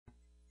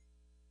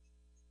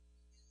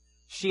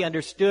She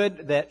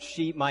understood that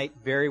she might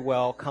very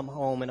well come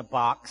home in a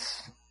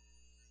box,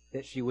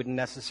 that she wouldn't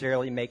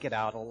necessarily make it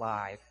out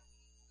alive.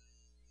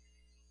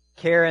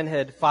 Karen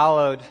had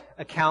followed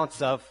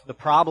accounts of the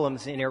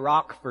problems in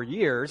Iraq for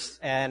years,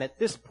 and at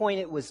this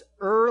point it was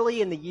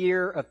early in the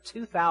year of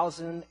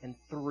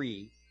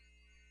 2003.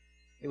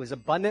 It was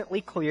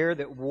abundantly clear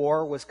that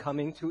war was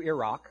coming to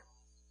Iraq,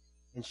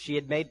 and she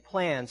had made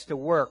plans to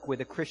work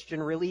with a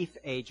Christian relief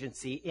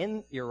agency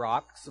in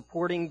Iraq,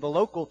 supporting the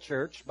local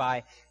church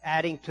by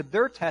adding to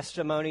their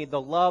testimony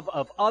the love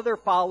of other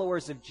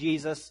followers of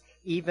Jesus,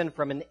 even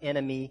from an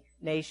enemy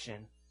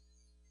nation.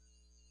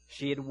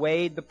 She had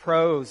weighed the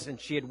pros and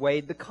she had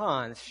weighed the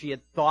cons. She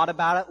had thought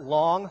about it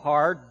long,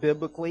 hard,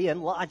 biblically,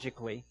 and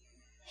logically.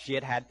 She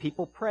had had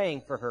people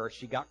praying for her.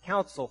 She got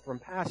counsel from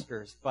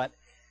pastors, but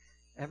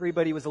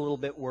everybody was a little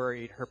bit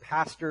worried. Her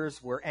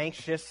pastors were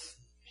anxious.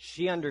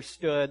 She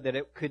understood that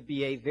it could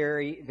be a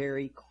very,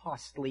 very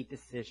costly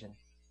decision.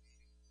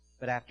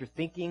 But after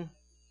thinking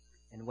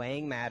and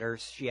weighing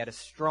matters, she had a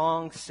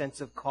strong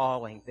sense of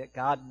calling that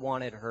God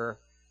wanted her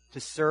to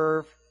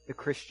serve the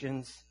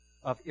Christians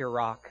of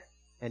Iraq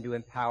and to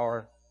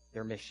empower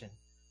their mission.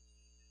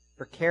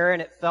 For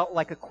Karen, it felt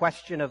like a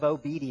question of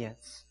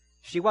obedience.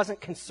 She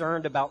wasn't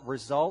concerned about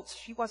results.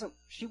 She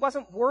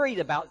wasn't worried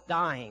about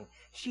dying.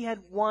 She had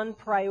one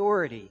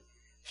priority.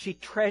 She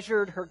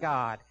treasured her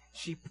God.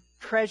 She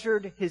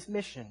treasured His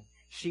mission.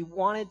 She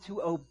wanted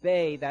to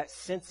obey that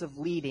sense of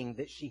leading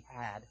that she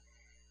had.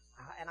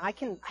 And I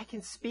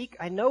can speak,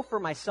 I know for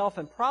myself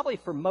and probably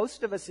for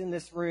most of us in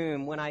this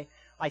room, when I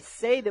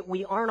say that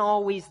we aren't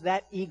always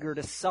that eager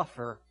to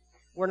suffer.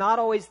 We're not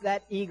always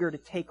that eager to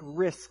take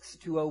risks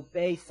to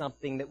obey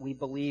something that we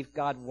believe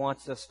God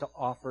wants us to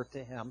offer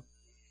to Him.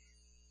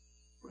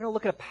 We're going to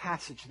look at a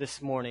passage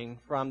this morning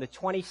from the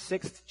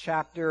 26th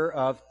chapter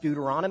of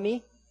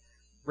Deuteronomy,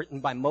 written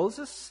by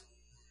Moses,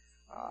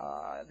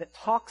 that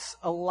talks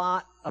a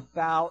lot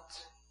about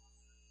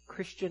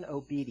Christian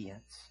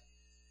obedience.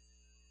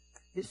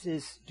 This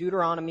is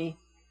Deuteronomy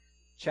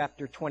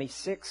chapter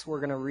 26. We're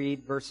going to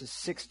read verses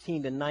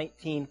 16 to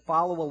 19.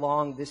 Follow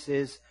along. This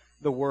is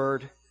the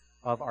word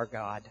of our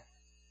God.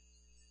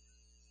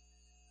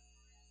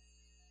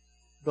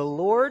 The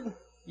Lord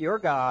your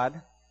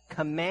God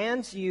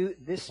commands you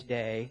this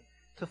day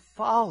to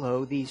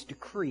follow these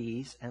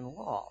decrees and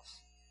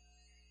laws.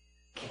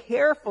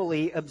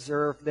 Carefully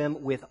observe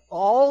them with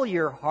all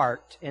your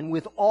heart and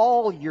with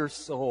all your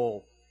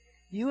soul.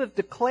 You have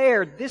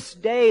declared this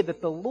day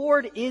that the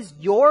Lord is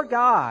your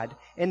God,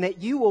 and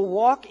that you will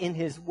walk in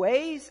His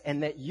ways,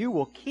 and that you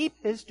will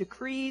keep His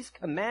decrees,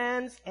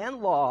 commands, and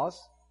laws,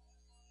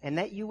 and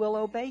that you will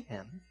obey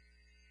Him.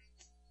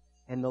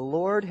 And the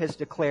Lord has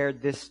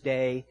declared this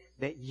day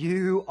that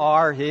you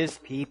are His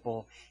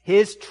people,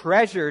 His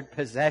treasured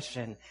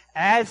possession,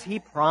 as He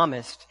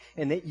promised,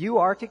 and that you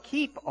are to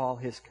keep all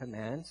His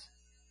commands.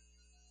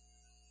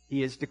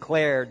 He has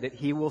declared that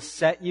He will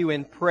set you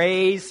in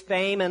praise,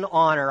 fame, and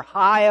honor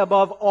high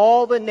above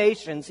all the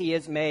nations He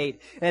has made,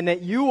 and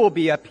that you will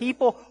be a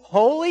people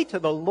holy to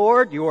the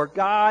Lord your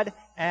God,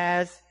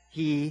 as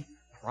He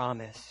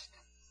promised.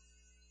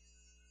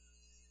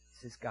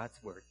 This is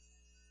God's word.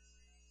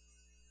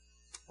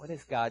 What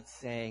is God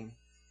saying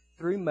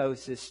through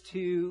Moses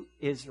to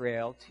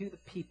Israel, to the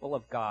people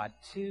of God,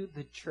 to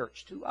the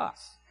church, to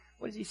us?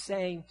 What is He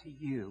saying to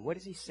you? What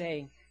is He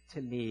saying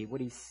to me? What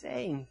He's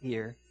saying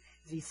here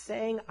is He's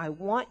saying, I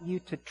want you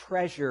to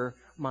treasure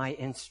my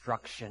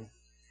instruction.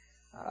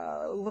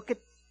 Look at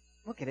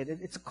it.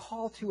 It's a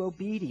call to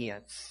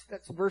obedience.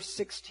 That's verse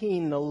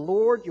 16. The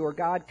Lord your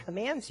God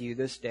commands you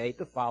this day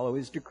to follow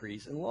His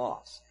decrees and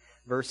laws.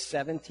 Verse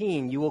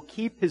 17, you will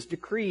keep His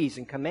decrees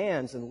and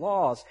commands and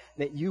laws,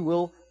 that you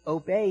will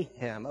obey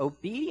Him.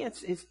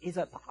 Obedience is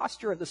a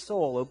posture of the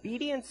soul.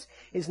 Obedience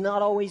is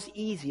not always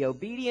easy.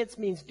 Obedience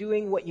means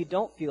doing what you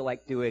don't feel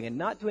like doing and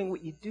not doing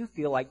what you do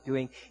feel like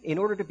doing in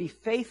order to be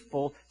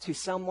faithful to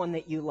someone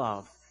that you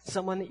love,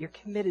 someone that you're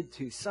committed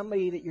to,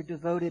 somebody that you're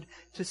devoted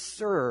to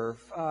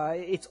serve.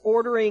 It's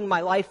ordering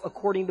my life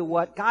according to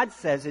what God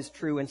says is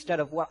true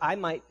instead of what I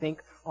might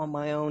think on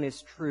my own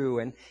is true.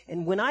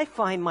 And when I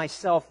find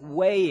myself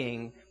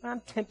weighing, when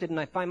I'm tempted and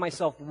I find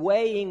myself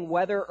weighing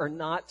whether or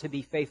not to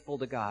be faithful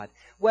to God,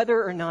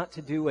 whether or not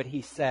to do what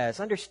He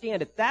says,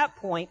 understand at that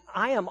point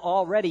I am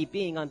already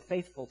being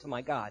unfaithful to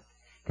my God.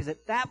 Because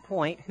at that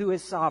point, who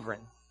is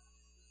sovereign?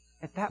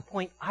 At that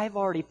point, I've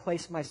already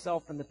placed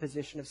myself in the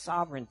position of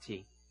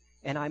sovereignty.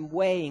 And I'm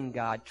weighing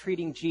God,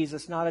 treating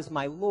Jesus not as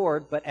my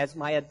Lord, but as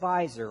my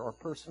advisor or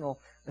personal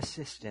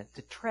assistant.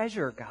 To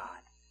treasure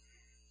God,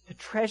 to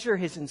treasure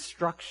His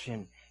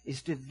instruction,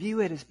 is to view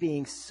it as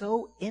being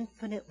so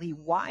infinitely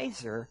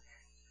wiser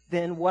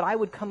than what I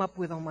would come up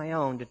with on my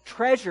own. To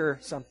treasure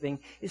something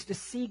is to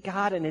see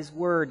God and His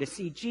Word, to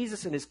see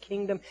Jesus and His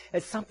kingdom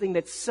as something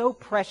that's so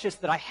precious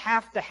that I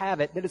have to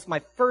have it, that it's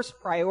my first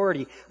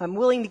priority. I'm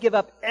willing to give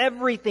up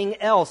everything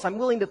else. I'm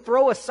willing to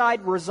throw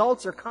aside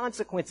results or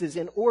consequences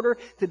in order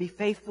to be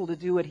faithful to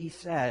do what He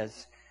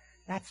says.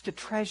 That's to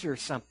treasure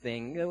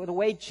something. The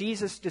way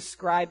Jesus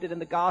described it in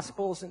the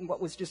Gospels and what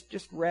was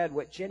just read,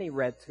 what Jenny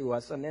read to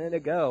us a minute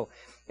ago,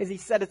 is he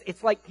said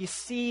it's like you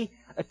see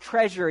a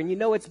treasure and you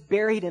know it's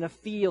buried in a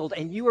field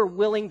and you are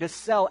willing to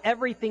sell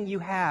everything you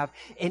have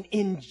and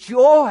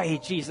enjoy,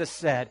 Jesus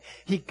said.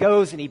 He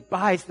goes and he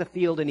buys the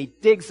field and he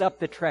digs up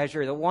the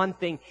treasure, the one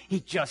thing he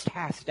just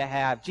has to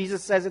have.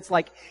 Jesus says it's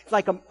like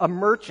a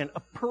merchant, a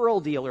pearl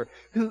dealer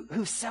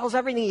who sells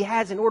everything he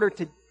has in order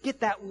to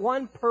get that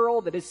one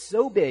pearl that is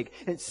so big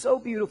and so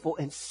beautiful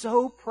and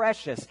so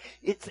precious.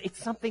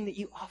 It's something that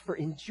you offer.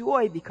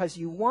 Enjoy because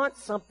you want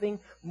something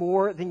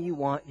more than you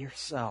want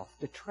yourself.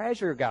 To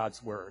treasure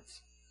God's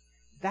words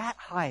that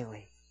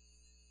highly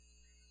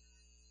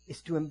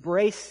is to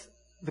embrace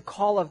the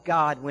call of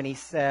God when he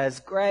says,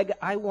 Greg,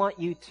 I want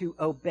you to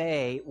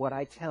obey what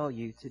I tell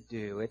you to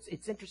do.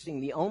 It's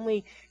interesting. The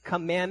only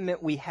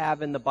commandment we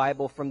have in the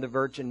Bible from the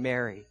Virgin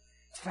Mary,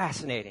 it's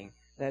fascinating.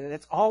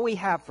 That's all we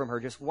have from her,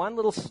 just one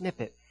little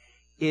snippet,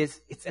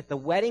 is it's at the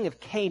wedding of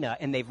Cana,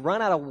 and they've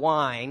run out of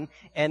wine,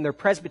 and they're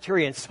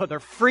Presbyterians, so they're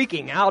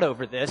freaking out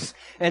over this,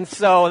 and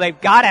so they've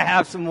got to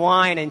have some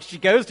wine, and she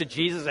goes to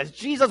Jesus and says,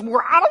 Jesus,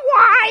 we're out of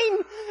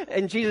wine!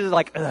 And Jesus is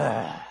like,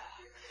 ugh.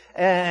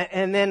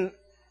 And then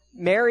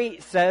Mary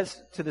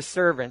says to the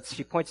servants,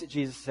 she points at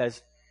Jesus and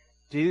says,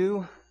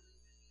 do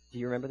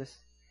you remember this?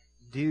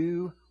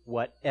 Do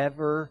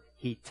whatever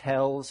he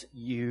tells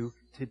you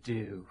to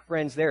do.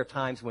 Friends, there are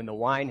times when the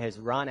wine has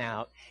run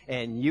out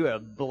and you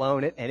have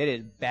blown it and it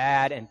is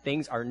bad and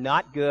things are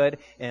not good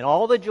and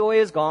all the joy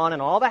is gone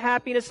and all the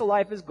happiness of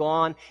life is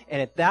gone.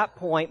 And at that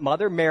point,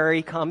 Mother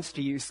Mary comes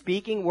to you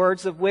speaking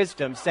words of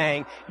wisdom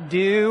saying,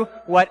 do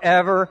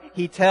whatever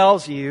he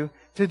tells you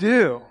to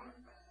do.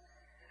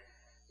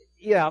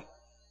 Yeah.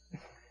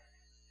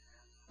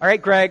 All right,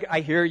 Greg,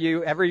 I hear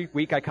you. Every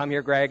week I come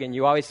here, Greg, and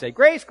you always say,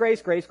 grace,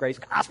 grace, grace, grace,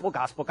 gospel,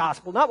 gospel,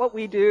 gospel, not what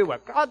we do,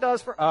 what God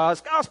does for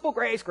us, gospel,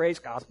 grace, grace,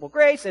 gospel,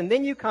 grace, and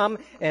then you come,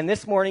 and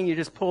this morning you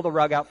just pull the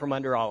rug out from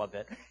under all of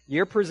it.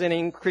 You're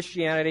presenting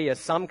Christianity as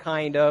some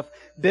kind of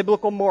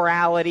biblical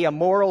morality, a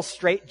moral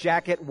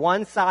straitjacket,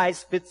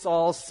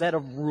 one-size-fits-all set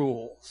of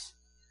rules.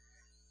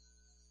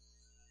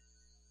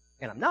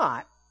 And I'm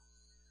not,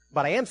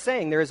 but I am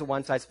saying there is a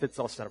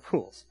one-size-fits-all set of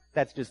rules.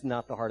 That's just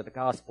not the heart of the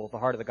gospel. The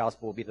heart of the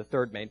gospel will be the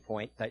third main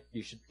point, that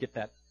you should get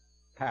that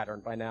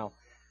pattern by now.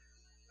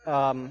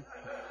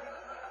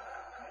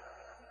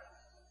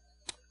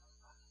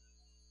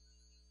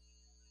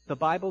 The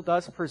Bible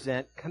does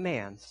present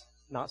commands,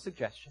 not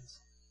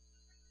suggestions.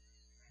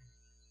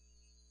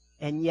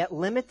 And yet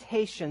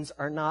limitations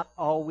are not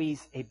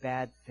always a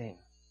bad thing.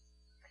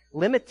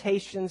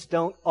 Limitations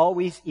don't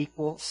always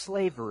equal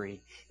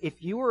slavery.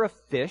 If you were a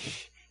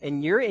fish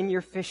and you're in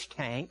your fish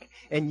tank,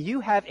 and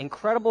you have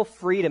incredible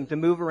freedom to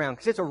move around,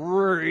 because it's a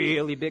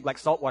really big, like,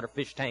 saltwater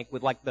fish tank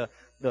with, like, the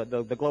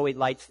glowy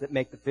lights that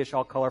make the fish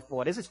all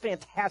colorful. It is this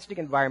fantastic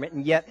environment,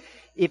 and yet,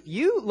 if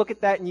you look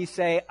at that and you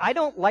say, I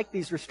don't like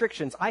these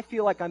restrictions, I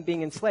feel like I'm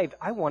being enslaved,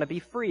 I want to be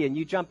free, and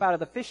you jump out of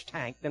the fish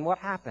tank, then what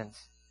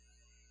happens?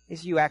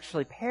 Is you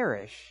actually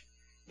perish.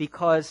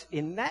 Because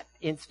in that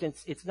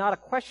instance, it's not a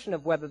question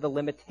of whether the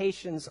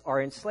limitations are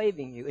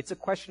enslaving you. It's a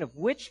question of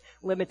which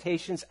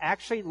limitations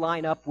actually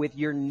line up with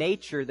your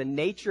nature, the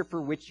nature for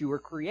which you were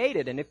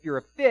created. And if you're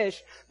a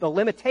fish, the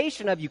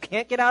limitation of you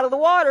can't get out of the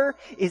water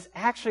is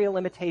actually a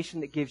limitation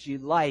that gives you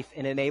life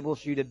and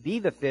enables you to be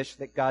the fish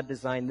that God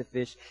designed the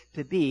fish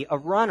to be. A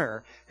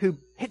runner who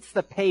hits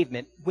the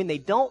pavement when they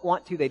don't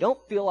want to, they don't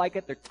feel like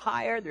it, they're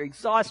tired, they're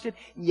exhausted,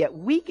 and yet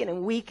week in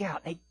and week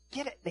out, they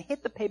get it. They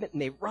hit the pavement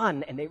and they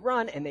run and they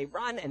run and they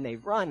run and they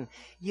run.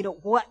 You know,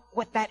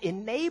 what that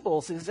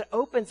enables is it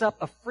opens up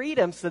a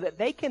freedom so that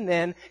they can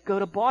then go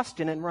to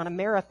Boston and run a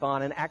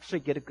marathon and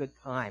actually get a good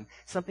time.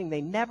 Something they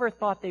never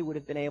thought they would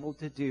have been able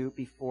to do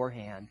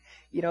beforehand.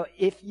 You know,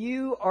 if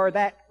you are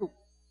that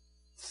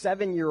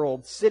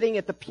 7-year-old sitting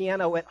at the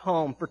piano at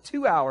home for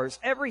 2 hours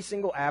every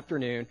single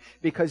afternoon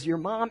because your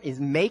mom is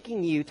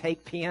making you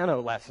take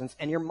piano lessons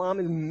and your mom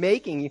is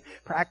making you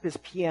practice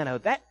piano,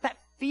 that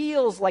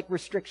feels like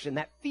restriction.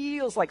 That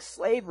feels like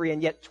slavery.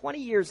 And yet 20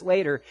 years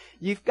later,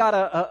 you've got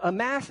a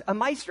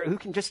maestro who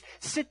can just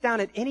sit down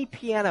at any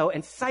piano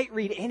and sight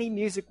read any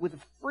music with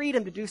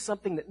freedom to do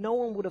something that no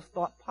one would have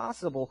thought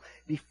possible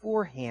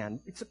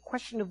beforehand. It's a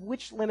question of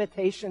which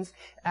limitations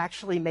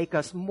actually make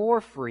us more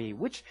free,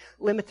 which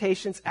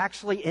limitations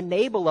actually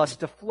enable us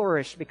to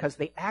flourish because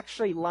they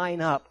actually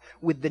line up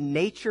with the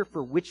nature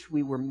for which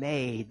we were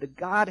made, the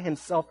God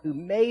himself who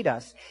made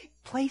us,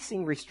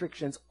 placing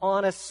restrictions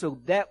on us so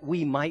that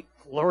we might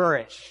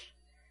flourish.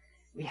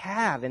 We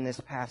have in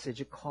this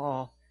passage a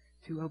call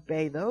to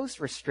obey those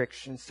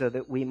restrictions so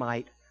that we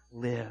might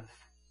live.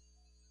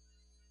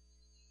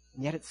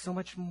 And yet it's so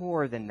much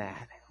more than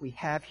that. We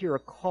have here a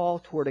call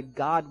toward a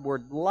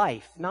Godward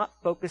life, not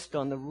focused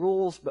on the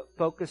rules, but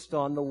focused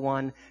on the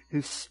one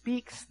who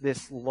speaks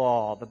this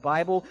law. The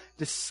Bible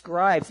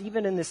describes,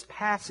 even in this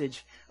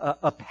passage,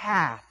 a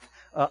path,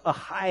 a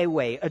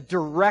highway, a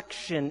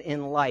direction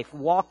in life,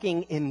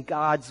 walking in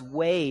God's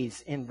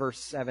ways in verse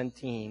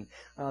 17.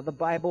 The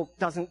Bible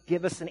doesn't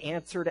give us an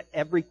answer to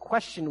every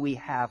question we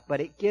have,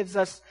 but it gives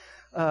us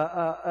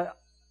a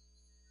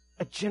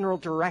general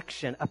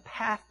direction, a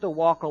path to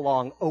walk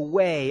along, a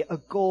way, a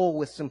goal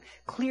with some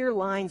clear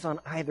lines on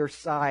either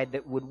side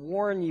that would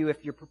warn you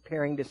if you're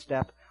preparing to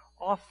step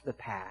off the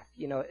path.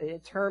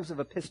 In terms of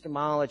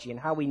epistemology and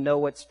how we know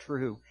what's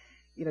true,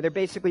 there are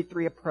basically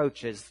three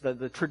approaches.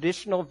 The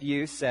traditional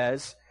view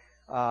says,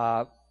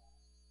 I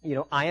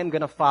am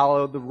going to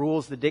follow the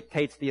rules, the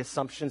dictates, the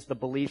assumptions, the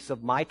beliefs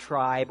of my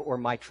tribe or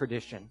my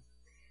tradition.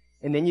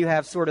 And then you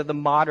have sort of the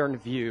modern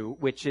view,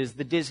 which is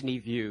the Disney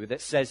view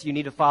that says you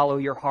need to follow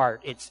your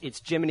heart.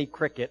 It's Jiminy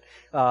Cricket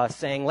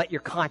saying, let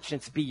your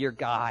conscience be your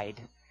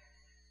guide.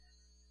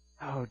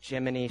 Oh,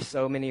 Jiminy,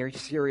 so many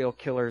serial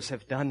killers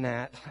have done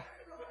that.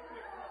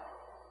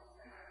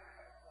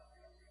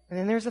 And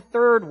then there's a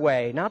third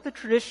way, not the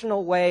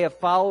traditional way of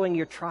following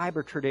your tribe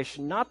or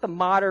tradition, not the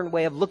modern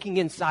way of looking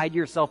inside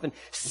yourself and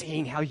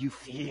seeing how you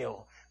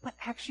feel, but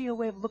actually a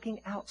way of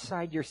looking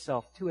outside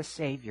yourself to a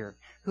Savior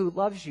who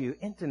loves you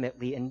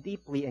intimately and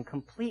deeply and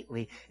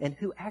completely, and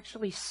who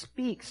actually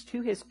speaks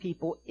to his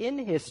people in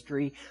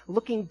history,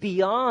 looking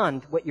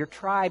beyond what your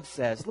tribe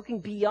says,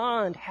 looking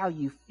beyond how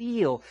you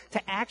feel,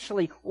 to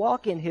actually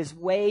walk in his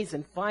ways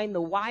and find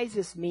the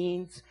wisest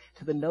means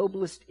to the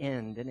noblest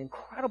end, an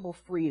incredible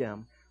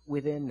freedom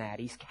within that.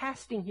 He's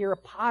casting here a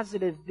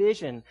positive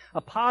vision,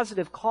 a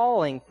positive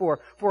calling for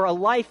a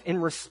life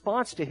in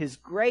response to his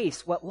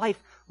grace, what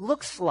life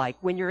looks like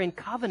when you're in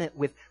covenant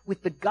with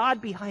the God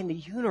behind the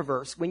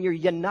universe, when you're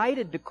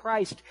united to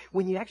Christ,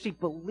 when you actually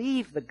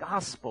believe the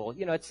gospel.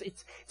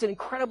 It's an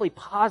incredibly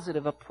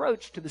positive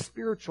approach to the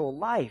spiritual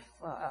life.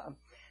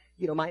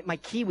 My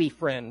Kiwi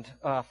friend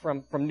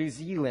from New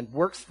Zealand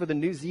works for the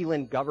New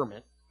Zealand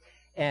government.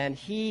 And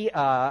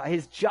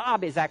his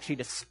job is actually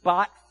to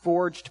spot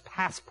forged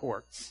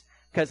passports,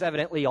 because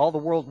evidently all the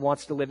world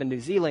wants to live in New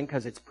Zealand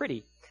because it's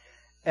pretty.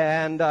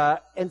 And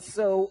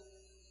so,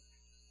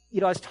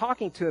 I was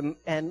talking to him,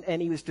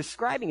 and he was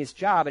describing his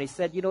job, and he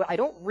said, I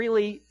don't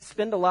really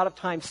spend a lot of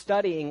time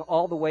studying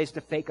all the ways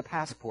to fake a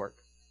passport.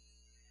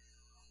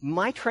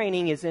 My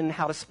training is in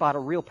how to spot a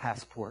real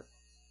passport.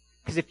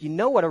 Because if you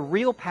know what a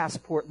real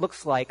passport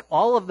looks like,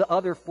 all of the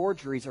other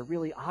forgeries are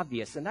really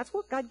obvious. And that's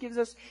what God gives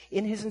us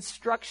in his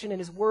instruction, in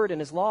his word, in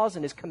his laws,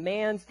 and his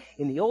commands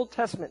in the Old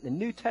Testament, the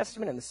New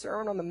Testament, and the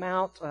Sermon on the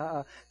Mount,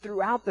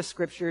 throughout the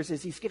scriptures,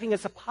 is he's giving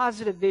us a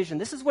positive vision.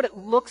 This is what it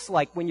looks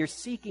like when you're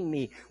seeking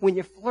me, when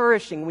you're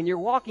flourishing, when you're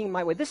walking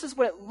my way. This is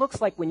what it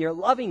looks like when you're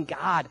loving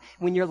God,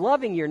 when you're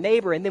loving your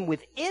neighbor. And then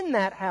within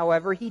that,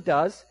 however, he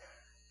does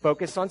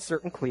focus on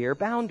certain clear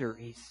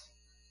boundaries.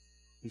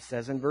 He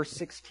says in verse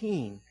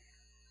 16,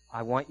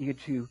 I want you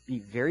to be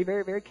very,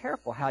 very, very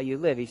careful how you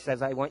live. He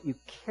says, I want you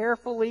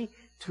carefully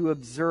to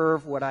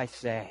observe what I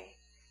say.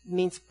 It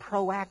means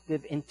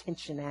proactive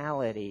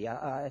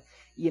intentionality.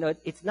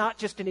 It's not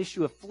just an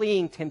issue of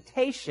fleeing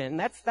temptation.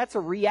 That's a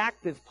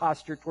reactive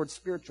posture towards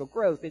spiritual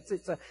growth.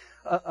 It's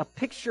a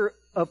picture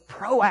of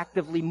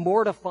proactively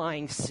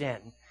mortifying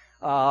sin.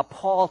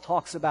 Paul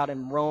talks about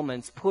in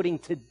Romans putting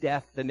to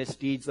death the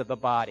misdeeds of the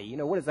body.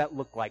 What does that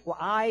look like? Well,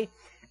 I,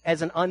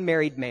 as an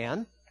unmarried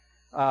man,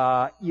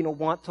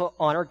 want to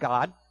honor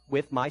God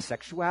with my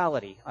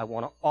sexuality. I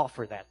want to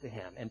offer that to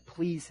him and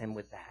please him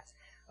with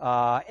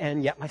that.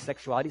 And yet my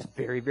sexuality is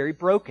very, very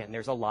broken.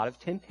 There's a lot of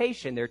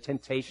temptation. There are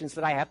temptations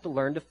that I have to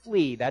learn to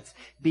flee. That's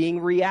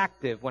being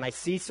reactive. When I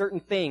see certain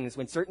things,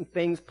 when certain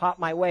things pop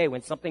my way,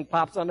 when something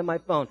pops onto my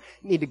phone,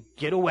 I need to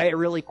get away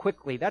really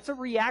quickly. That's a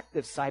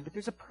reactive side, but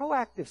there's a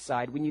proactive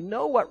side. When you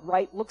know what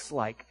right looks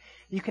like,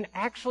 you can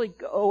actually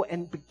go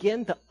and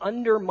begin to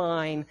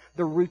undermine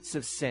the roots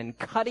of sin,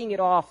 cutting it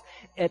off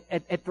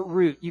at the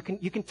root. You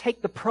can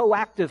take the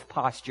proactive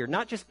posture,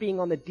 not just being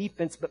on the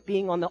defense, but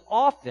being on the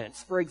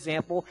offense. For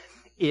example,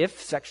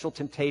 if sexual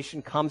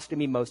temptation comes to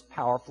me most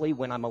powerfully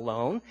when I'm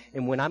alone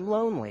and when I'm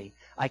lonely,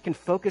 I can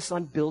focus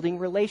on building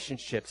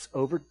relationships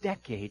over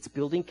decades,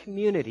 building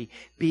community,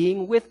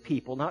 being with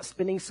people, not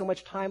spending so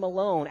much time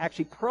alone,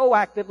 actually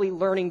proactively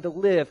learning to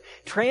live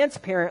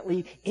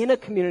transparently in a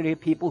community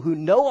of people who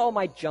know all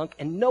my junk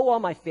and know all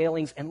my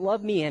failings and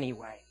love me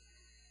anyway.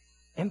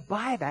 And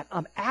by that,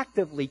 I'm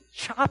actively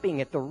chopping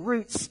at the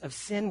roots of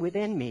sin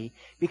within me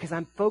because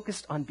I'm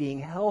focused on being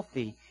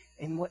healthy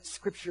in what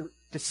Scripture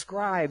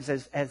describes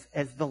as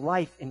the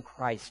life in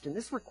Christ. And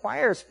this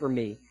requires for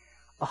me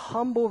a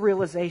humble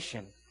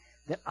realization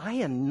that I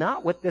am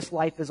not what this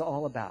life is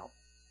all about.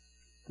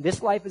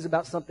 This life is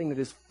about something that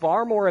is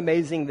far more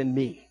amazing than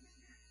me.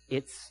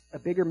 It's a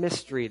bigger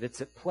mystery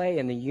that's at play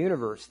in the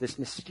universe. This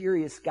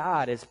mysterious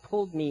God has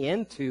pulled me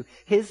into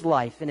his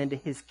life and into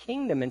his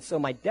kingdom, and so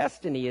my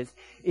destiny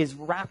is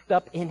wrapped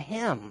up in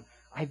him.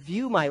 I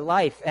view my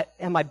life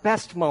at my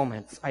best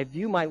moments. I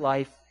view my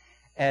life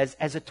as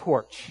a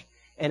torch.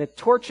 And a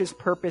torch's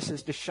purpose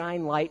is to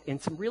shine light in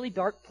some really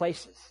dark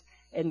places.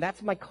 And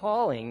that's my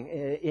calling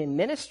in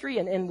ministry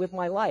and with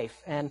my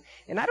life. And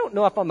I don't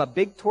know if I'm a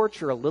big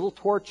torch or a little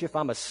torch, if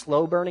I'm a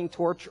slow-burning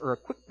torch or a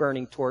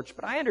quick-burning torch,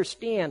 but I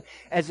understand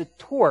as a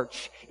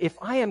torch, if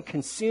I am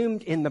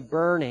consumed in the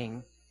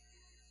burning,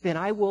 then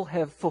I will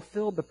have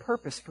fulfilled the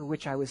purpose for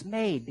which I was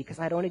made, because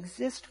I don't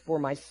exist for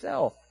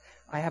myself.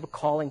 I have a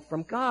calling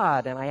from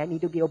God, and I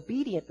need to be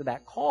obedient to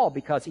that call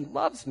because He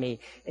loves me,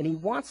 and He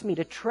wants me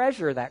to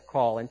treasure that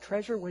call and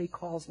treasure what He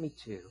calls me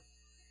to.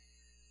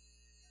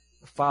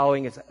 The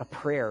following is a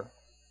prayer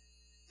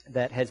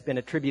that has been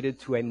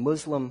attributed to a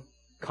Muslim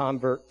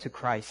convert to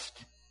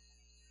Christ.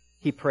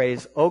 He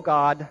prays, "O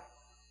God,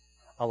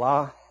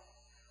 Allah,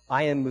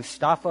 I am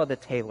Mustafa the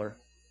tailor,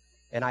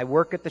 and I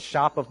work at the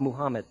shop of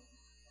Muhammad.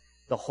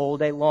 The whole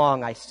day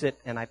long I sit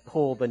and I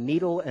pull the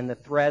needle and the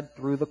thread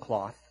through the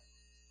cloth.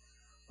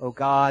 O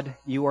God,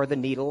 you are the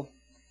needle,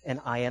 and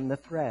I am the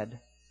thread.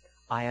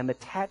 I am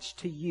attached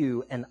to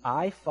you, and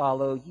I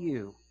follow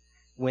you.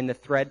 When the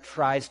thread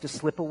tries to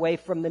slip away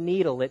from the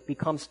needle, it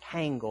becomes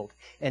tangled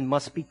and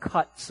must be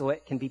cut so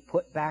it can be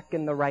put back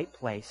in the right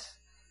place.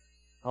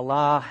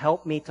 Allah,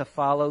 help me to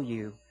follow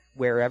you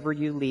wherever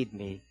you lead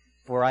me,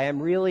 for I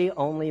am really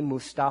only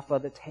Mustafa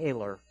the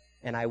tailor,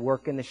 and I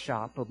work in the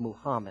shop of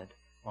Muhammad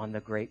on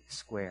the great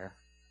square."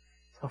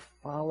 So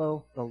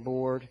follow the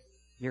Lord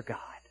your God.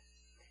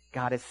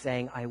 God is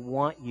saying, I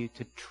want you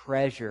to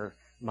treasure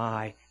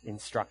my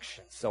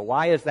instructions. So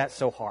why is that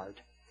so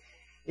hard?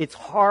 It's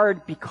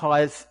hard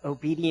because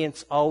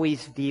obedience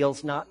always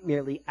deals not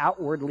merely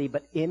outwardly,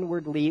 but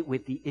inwardly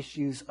with the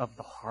issues of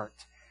the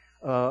heart.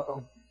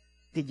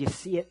 Did you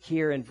see it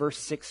here in verse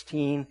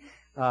 16?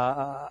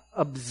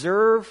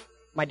 Observe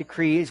my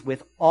decrees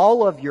with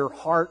all of your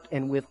heart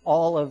and with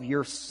all of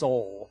your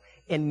soul.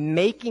 And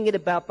making it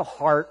about the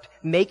heart,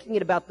 making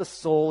it about the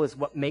soul is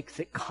what makes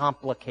it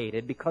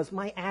complicated, because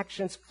my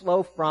actions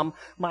flow from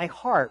my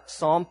heart.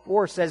 Psalm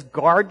 4 says,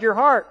 guard your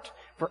heart,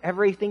 for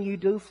everything you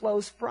do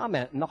flows from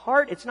it. And the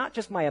heart, it's not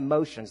just my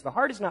emotions. The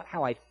heart is not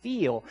how I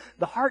feel.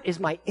 The heart is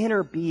my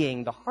inner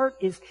being. The heart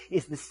is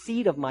the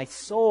seat of my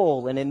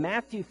soul. And in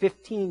Matthew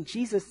 15,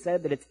 Jesus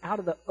said that it's out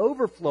of the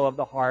overflow of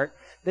the heart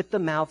that the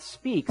mouth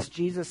speaks.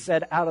 Jesus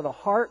said, out of the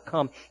heart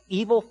come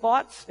evil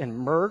thoughts and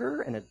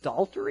murder and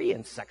adultery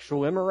and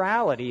sexual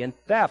immorality and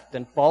theft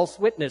and false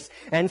witness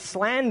and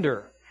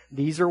slander.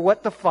 These are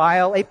what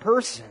defile a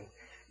person.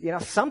 You know,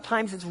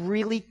 sometimes it's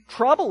really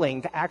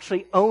troubling to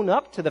actually own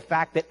up to the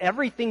fact that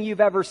everything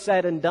you've ever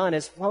said and done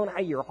has flown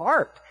out of your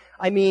heart.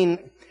 I mean,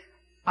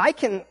 I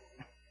can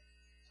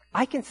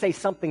say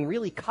something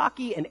really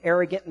cocky and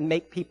arrogant and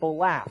make people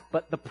laugh.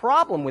 But the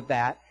problem with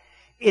that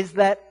is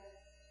that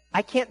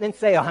I can't then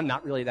say, oh, I'm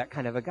not really that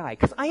kind of a guy.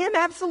 Because I am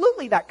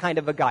absolutely that kind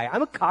of a guy.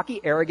 I'm a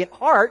cocky, arrogant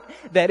heart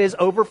that is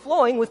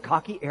overflowing with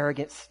cocky,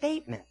 arrogant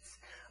statements.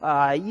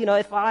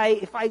 If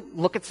I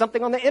look at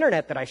something on the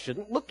internet that I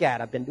shouldn't look at,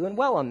 I've been doing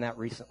well on that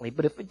recently,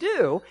 but if I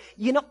do,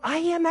 I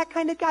am that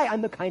kind of guy.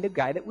 I'm the kind of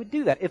guy that would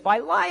do that. If I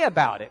lie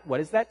about it, what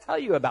does that tell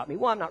you about me?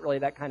 Well, I'm not really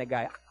that kind of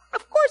guy.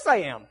 Of course I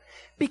am.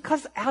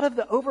 Because out of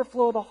the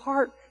overflow of the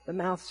heart, the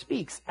mouth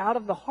speaks. Out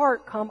of the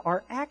heart come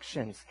our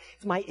actions.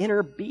 My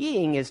inner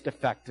being is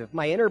defective.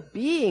 My inner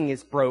being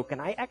is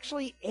broken. I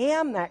actually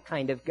am that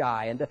kind of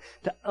guy. And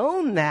to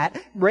own that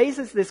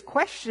raises this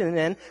question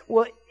then,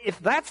 well, if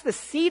that's the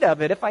seed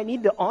of it, if I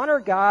need to honor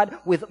God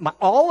with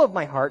all of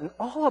my heart and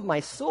all of my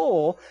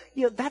soul,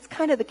 that's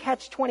kind of the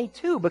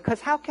catch-22,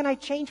 because how can I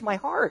change my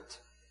heart?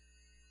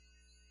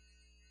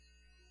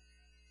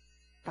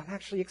 I'm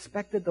actually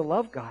expected to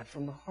love God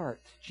from the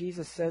heart.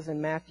 Jesus says in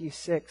Matthew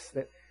 6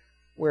 that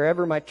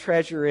wherever my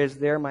treasure is,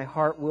 there my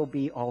heart will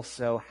be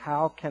also.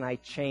 How can I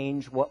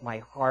change what my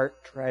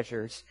heart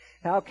treasures?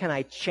 How can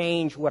I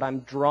change what I'm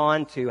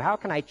drawn to? How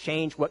can I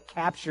change what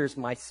captures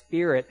my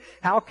spirit?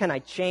 How can I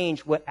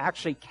change what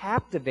actually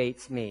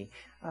captivates me?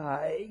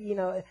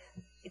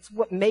 It's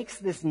what makes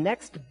this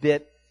next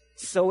bit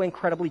so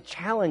incredibly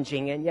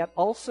challenging and yet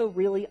also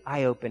really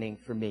eye-opening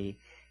for me,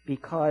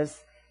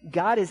 because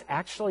God is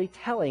actually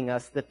telling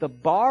us that the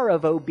bar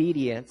of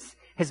obedience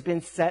has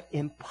been set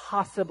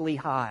impossibly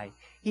high.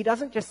 He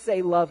doesn't just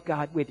say love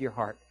God with your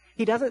heart.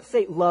 He doesn't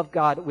say love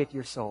God with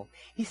your soul.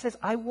 He says,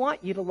 I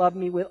want you to love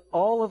me with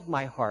all of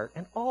my heart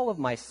and all of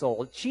my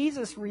soul.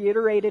 Jesus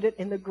reiterated it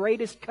in the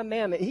greatest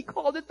commandment. He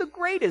called it the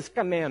greatest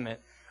commandment.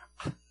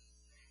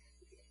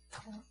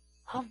 To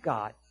love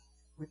God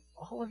with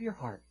all of your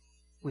heart,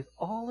 with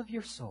all of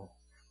your soul,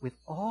 with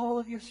all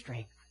of your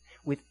strength,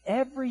 with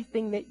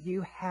everything that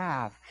you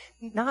have.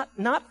 Not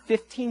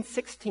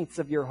 15/16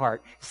 of your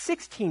heart,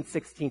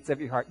 16/16 of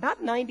your heart,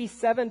 not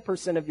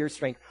 97% of your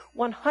strength,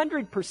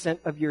 100%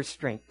 of your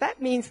strength.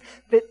 That means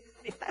that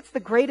if that's the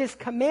greatest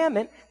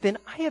commandment, then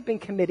I have been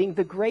committing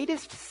the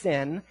greatest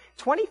sin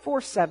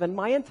 24/7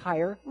 my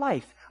entire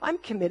life. I'm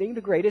committing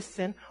the greatest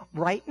sin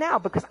right now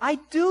because I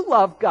do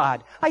love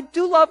God. I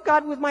do love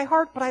God with my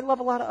heart, but I love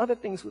a lot of other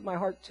things with my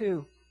heart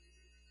too.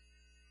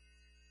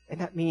 And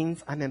that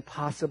means I'm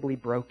impossibly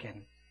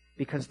broken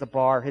because the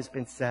bar has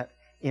been set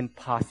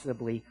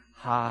impossibly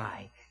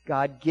high.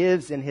 God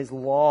gives in His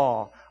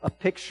law a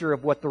picture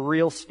of what the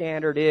real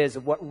standard is,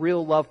 of what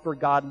real love for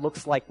God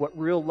looks like, what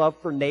real love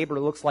for neighbor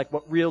looks like,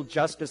 what real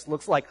justice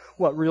looks like,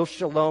 what real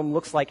shalom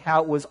looks like,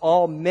 how it was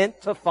all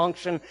meant to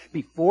function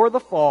before the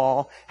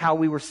fall, how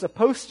we were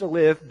supposed to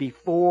live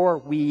before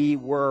we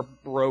were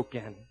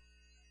broken.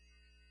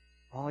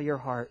 All your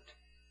heart,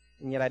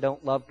 and yet I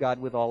don't love God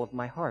with all of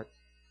my heart.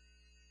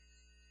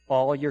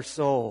 All your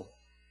soul,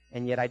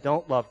 and yet I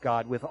don't love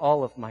God with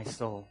all of my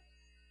soul.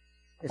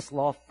 This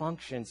law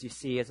functions, you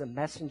see, as a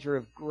messenger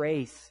of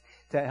grace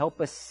to help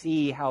us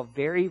see how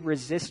very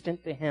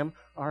resistant to Him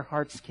our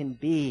hearts can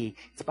be.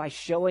 It's by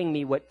showing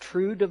me what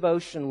true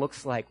devotion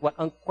looks like, what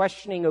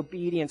unquestioning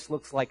obedience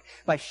looks like,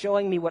 by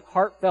showing me what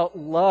heartfelt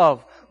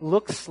love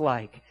looks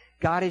like.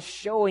 God is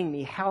showing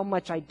me how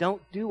much I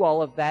don't do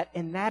all of that,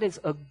 and that is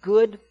a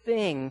good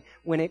thing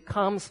when it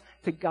comes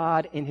to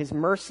God in His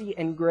mercy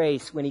and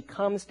grace, when He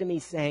comes to me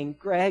saying,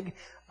 Greg,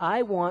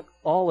 I want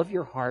all of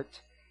your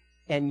heart,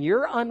 and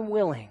you're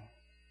unwilling.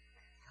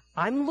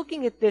 I'm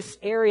looking at this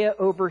area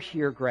over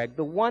here, Greg,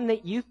 the one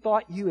that you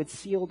thought you had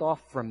sealed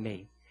off from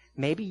me.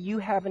 Maybe you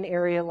have an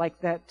area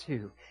like that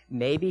too.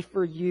 Maybe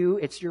for you,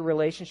 it's your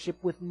relationship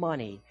with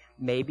money.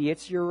 Maybe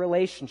it's your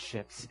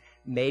relationships.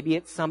 Maybe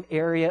it's some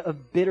area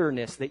of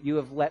bitterness that you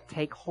have let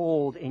take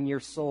hold in your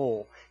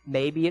soul.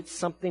 Maybe it's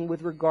something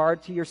with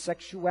regard to your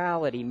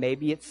sexuality.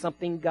 Maybe it's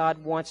something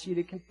God wants you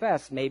to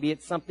confess. Maybe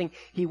it's something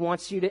He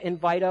wants you to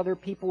invite other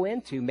people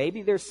into.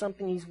 Maybe there's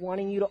something He's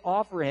wanting you to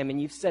offer Him,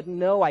 and you've said,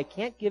 no, I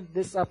can't give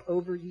this up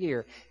over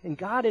here. And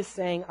God is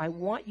saying, I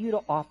want you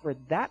to offer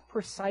that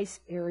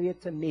precise area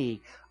to me.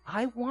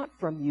 I want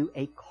from you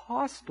a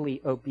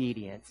costly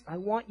obedience. I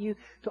want you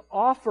to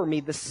offer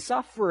me the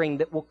suffering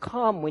that will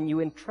come when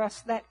you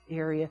entrust that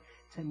area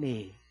to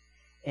me.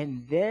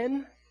 And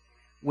then,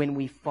 when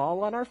we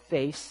fall on our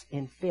face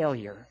in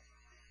failure,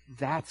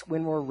 that's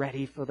when we're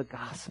ready for the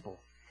gospel.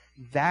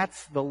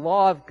 That's the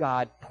law of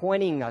God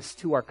pointing us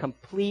to our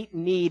complete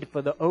need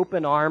for the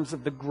open arms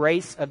of the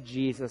grace of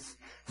Jesus.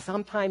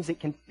 Sometimes it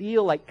can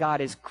feel like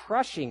God is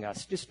crushing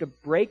us just to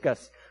break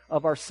us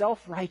of our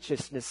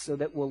self-righteousness so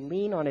that we'll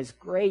lean on His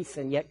grace,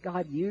 and yet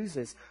God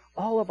uses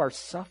all of our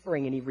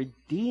suffering and He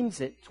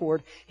redeems it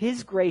toward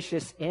His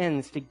gracious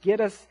ends to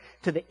get us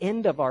to the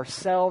end of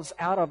ourselves,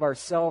 out of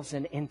ourselves,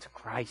 and into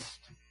Christ.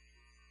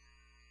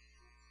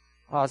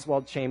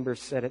 Oswald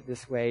Chambers said it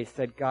this way. He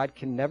said, God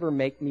can never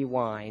make me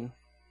whine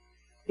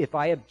if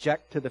I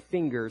object to the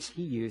fingers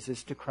He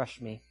uses to crush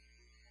me.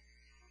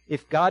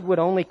 If God would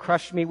only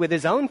crush me with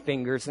His own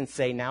fingers and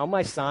say, now,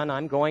 my son,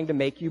 I'm going to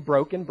make you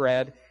broken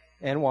bread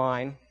and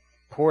wine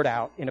poured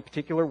out in a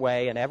particular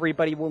way, and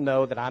everybody will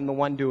know that I'm the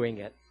one doing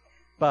it.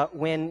 But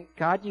when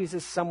God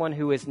uses someone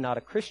who is not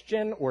a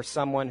Christian or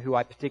someone who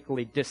I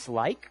particularly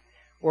dislike,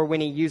 or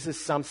when He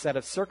uses some set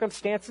of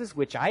circumstances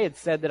which I had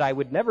said that I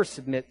would never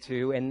submit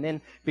to, and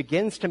then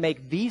begins to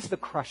make these the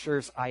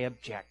crushers, I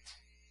object.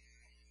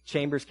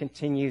 Chambers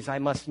continues, I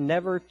must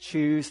never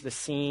choose the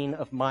scene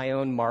of my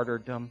own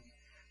martyrdom,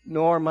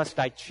 nor must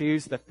I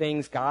choose the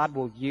things God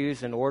will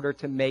use in order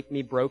to make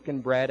me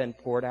broken bread and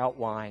poured out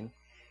wine.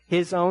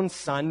 His own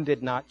Son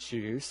did not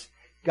choose.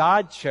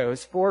 God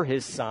chose for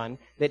His Son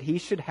that He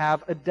should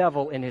have a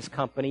devil in His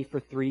company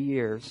for 3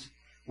 years.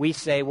 We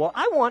say, well,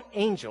 I want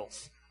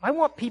angels. I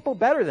want people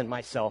better than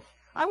myself.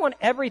 I want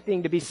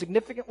everything to be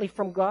significantly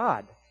from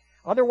God.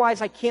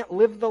 Otherwise, I can't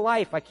live the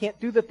life. I can't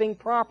do the thing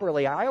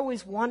properly. I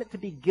always want it to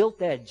be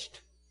gilt-edged.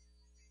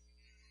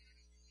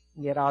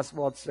 Yet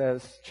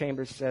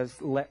Chambers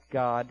says, let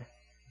God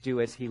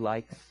do as He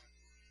likes.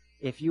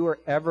 If you are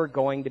ever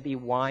going to be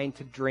wine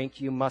to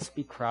drink, you must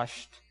be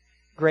crushed.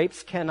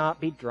 Grapes cannot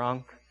be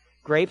drunk.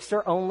 Grapes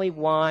are only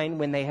wine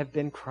when they have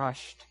been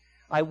crushed.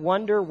 I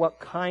wonder what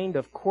kind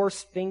of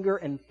coarse finger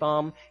and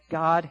thumb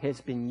God has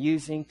been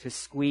using to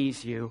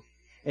squeeze you.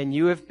 And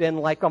you have been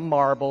like a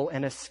marble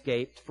and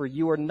escaped, for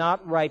you are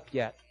not ripe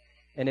yet.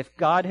 And if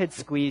God had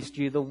squeezed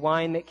you, the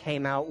wine that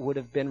came out would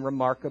have been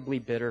remarkably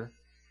bitter.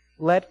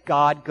 Let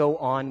God go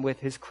on with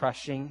His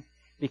crushing,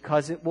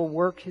 because it will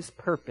work His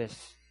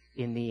purpose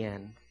in the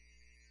end.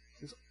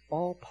 This is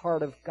all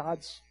part of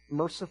God's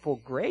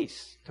merciful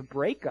grace to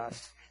break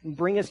us and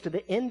bring us to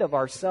the end of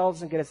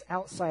ourselves and get us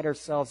outside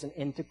ourselves and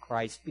into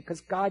Christ,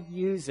 because God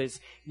uses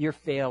your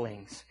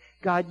failings.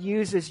 God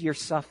uses your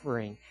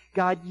suffering.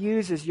 God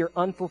uses your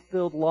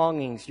unfulfilled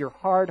longings, your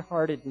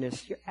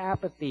hard-heartedness, your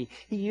apathy.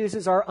 He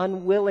uses our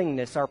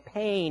unwillingness, our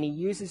pain. He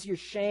uses your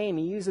shame.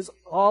 He uses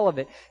all of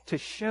it to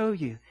show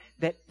you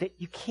that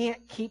you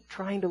can't keep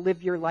trying to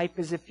live your life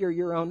as if you're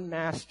your own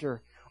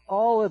master.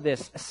 All of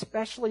this,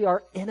 especially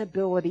our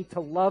inability to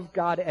love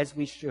God as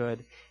we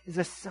should, is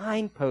a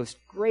signpost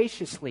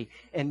graciously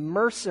and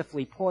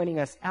mercifully pointing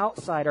us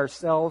outside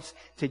ourselves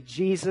to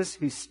Jesus,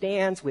 who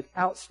stands with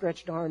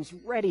outstretched arms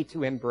ready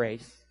to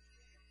embrace.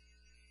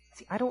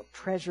 See, I don't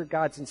treasure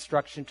God's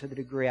instruction to the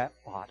degree I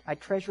ought. I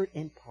treasure it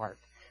in part,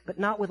 but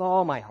not with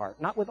all my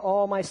heart, not with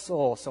all my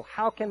soul. So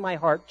how can my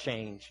heart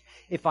change?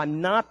 If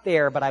I'm not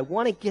there, but I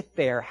want to get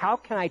there, how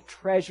can I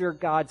treasure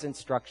God's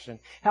instruction?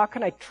 How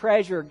can I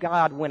treasure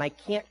God when I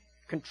can't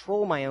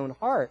control my own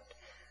heart,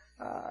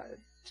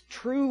 to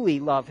truly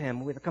love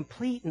him with a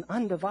complete and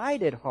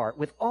undivided heart,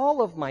 with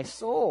all of my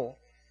soul.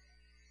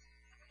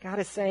 God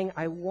is saying,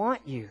 I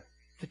want you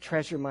to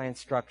treasure my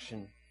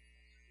instruction.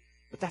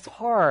 But that's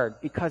hard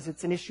because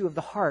it's an issue of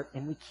the heart,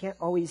 and we can't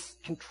always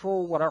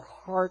control what our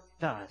heart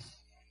does.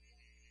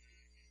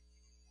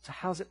 So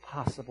how's it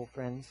possible,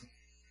 friends?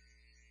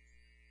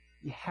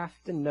 You have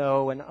to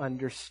know and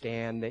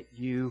understand that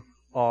you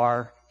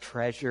are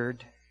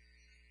treasured.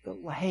 The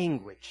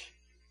language.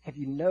 Have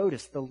you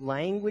noticed the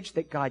language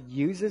that God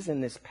uses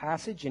in this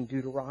passage in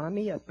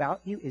Deuteronomy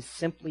about you is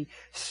simply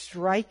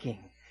striking.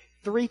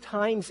 3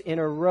 times in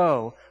a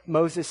row,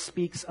 Moses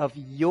speaks of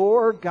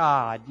your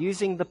God,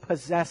 using the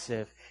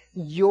possessive.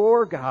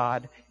 Your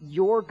God,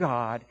 your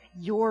God,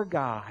 your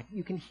God.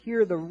 You can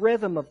hear the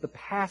rhythm of the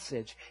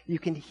passage. You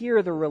can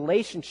hear the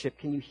relationship.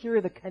 Can you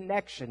hear the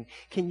connection?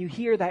 Can you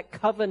hear that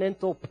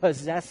covenantal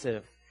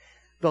possessive?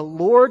 The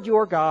Lord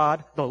your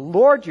God, the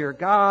Lord your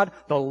God,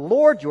 the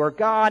Lord your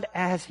God,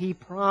 as he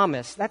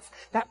promised.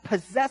 That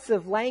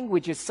possessive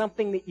language is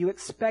something that you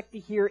expect to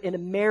hear in a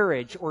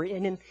marriage or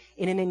in an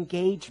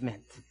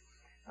engagement.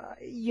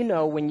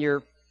 When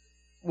you're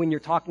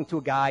talking to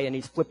a guy and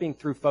he's flipping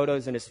through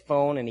photos in his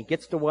phone and he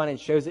gets to one and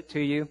shows it to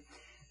you,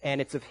 and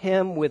it's of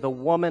him with a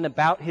woman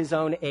about his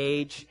own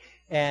age,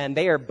 and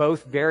they are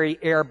both very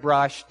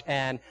airbrushed,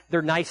 and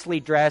they're nicely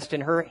dressed,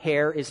 and her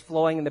hair is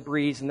flowing in the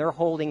breeze, and they're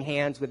holding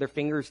hands with their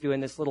fingers doing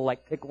this little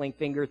like pickling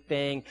finger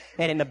thing.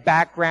 And in the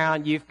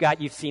background, you've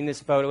seen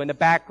this photo. In the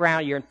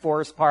background, you're in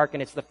Forest Park,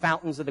 and it's the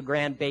fountains of the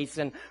Grand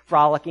Basin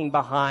frolicking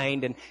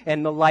behind,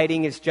 and the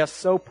lighting is just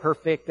so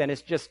perfect, and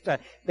it's just,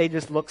 they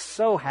just look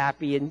so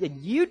happy. And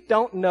you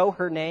don't know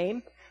her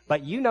name,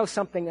 but you know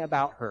something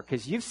about her,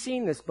 because you've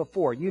seen this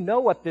before. You know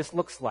what this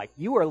looks like.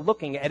 You are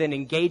looking at an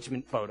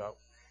engagement photo.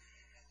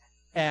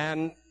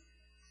 And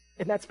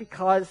that's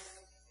because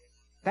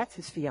that's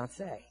his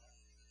fiancée.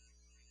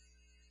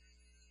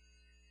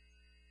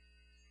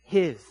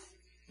 His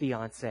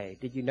fiancée.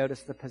 Did you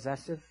notice the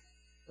possessive,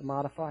 the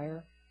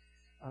modifier?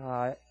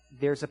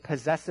 There's a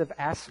possessive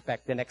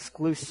aspect, an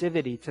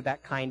exclusivity to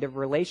that kind of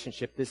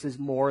relationship. This is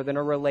more than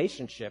a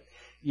relationship.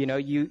 You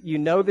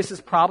know this is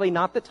probably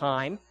not the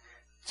time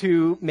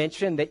to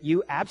mention that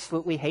you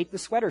absolutely hate the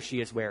sweater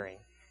she is wearing.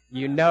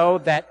 You know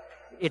that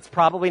it's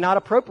probably not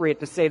appropriate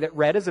to say that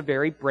red is a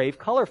very brave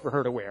color for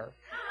her to wear.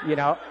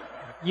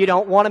 You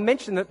don't want to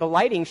mention that the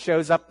lighting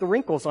shows up the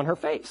wrinkles on her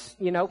face,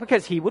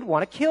 because he would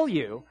want to kill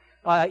you.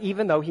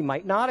 Even though he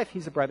might not, if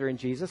he's a brother in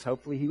Jesus,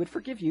 hopefully he would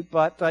forgive you.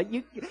 But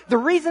the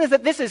reason is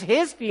that this is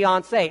his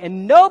fiancée,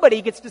 and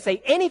nobody gets to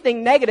say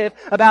anything negative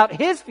about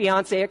his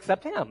fiancée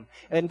except him,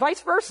 and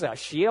vice versa.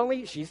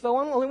 She's the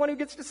only one who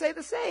gets to say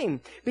the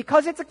same,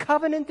 because it's a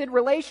covenanted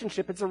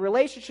relationship. It's a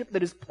relationship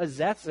that is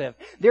possessive.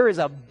 There is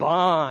a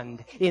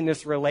bond in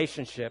this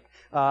relationship,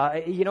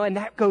 and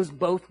that goes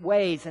both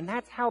ways, and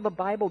that's how the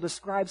Bible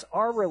describes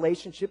our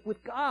relationship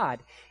with God.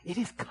 It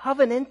is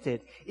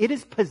covenanted. It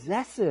is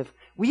possessive.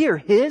 We are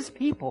his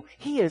people.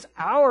 He is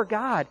our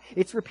God.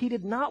 It's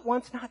repeated not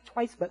once, not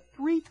twice, but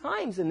 3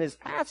 times in this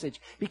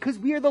passage, because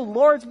we are the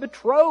Lord's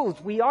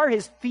betrothed. We are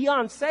his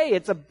fiancée.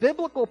 It's a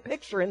biblical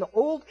picture in the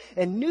Old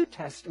and New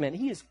Testament.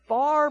 He is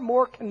far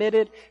more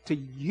committed to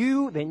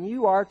you than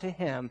you are to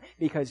him,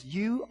 because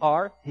you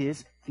are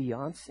his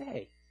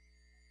fiancée.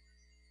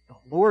 The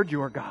Lord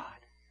your God,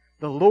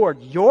 the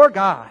Lord your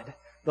God,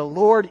 the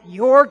Lord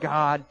your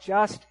God,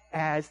 just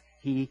as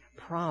he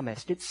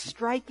promised. It's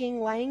striking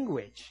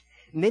language.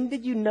 And then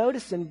did you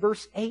notice in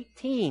verse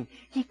 18,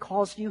 he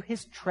calls you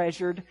his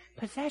treasured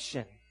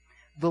possession.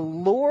 The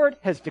Lord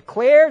has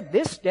declared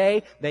this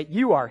day that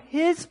you are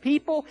his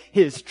people,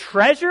 his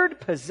treasured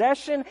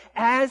possession,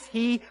 as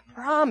he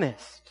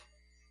promised.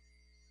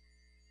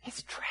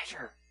 His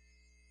treasure.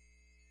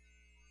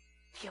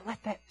 Do you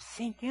let that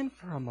sink in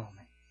for a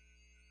moment?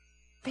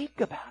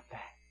 Think about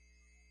that.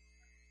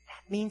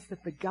 That means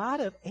that the God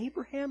of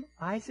Abraham,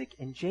 Isaac,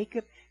 and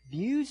Jacob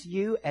views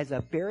you as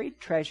a buried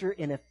treasure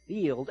in a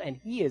field, and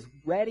he is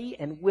ready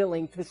and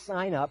willing to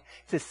sign up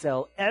to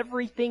sell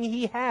everything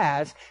he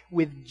has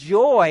with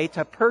joy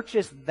to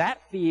purchase that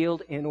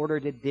field in order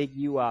to dig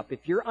you up.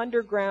 If you're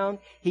underground,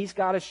 he's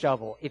got a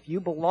shovel. If you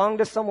belong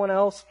to someone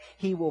else,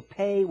 he will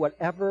pay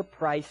whatever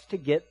price to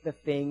get the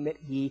thing that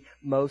he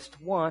most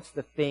wants,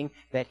 the thing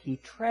that he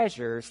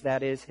treasures,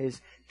 that is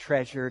his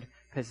treasured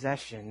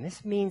possession.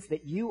 This means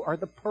that you are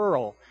the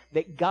pearl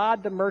that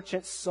God the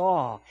merchant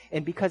saw,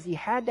 and because he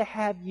had to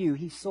have you,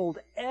 he sold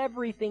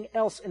everything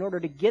else in order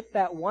to get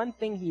that one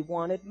thing he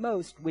wanted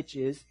most, which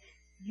is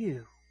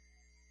you.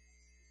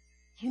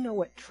 You know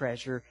what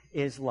treasure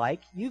is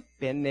like. You've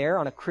been there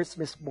on a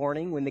Christmas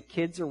morning when the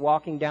kids are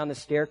walking down the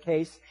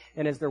staircase,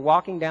 and as they're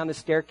walking down the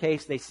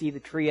staircase, they see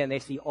the tree and they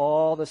see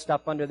all the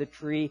stuff under the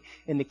tree,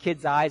 and the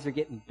kids' eyes are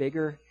getting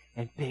bigger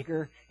and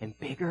bigger and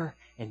bigger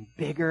and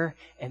bigger,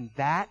 and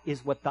that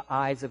is what the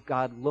eyes of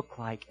God look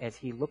like as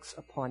he looks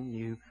upon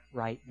you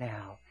right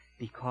now,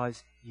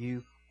 because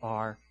you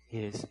are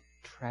his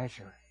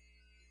treasure.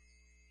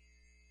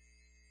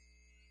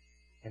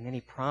 And then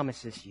he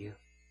promises you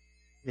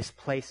this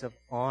place of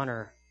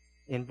honor.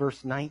 In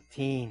verse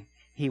 19,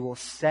 He will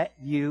set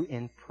you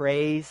in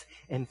praise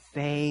and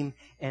fame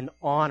and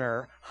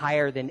honor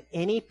higher than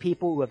any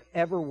people who have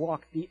ever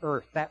walked the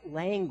earth. That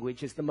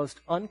language is the most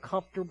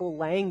uncomfortable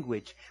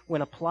language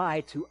when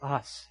applied to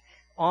us.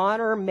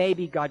 Honor,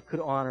 maybe God could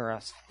honor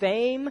us.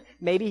 Fame,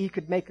 maybe He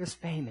could make us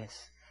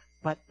famous.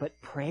 But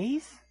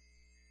praise?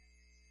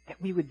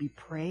 That we would be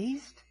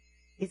praised?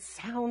 It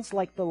sounds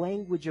like the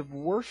language of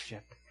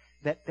worship.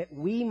 That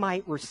we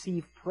might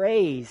receive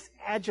praise,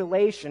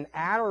 adulation,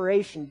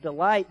 adoration,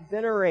 delight,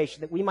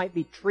 veneration, that we might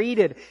be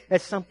treated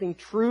as something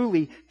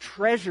truly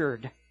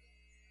treasured.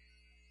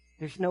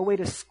 There's no way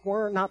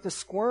not to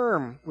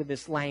squirm with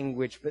this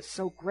language, but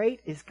so great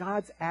is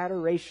God's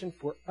adoration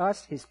for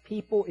us, His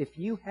people. If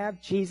you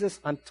have Jesus,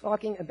 I'm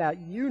talking about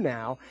you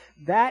now,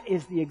 that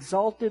is the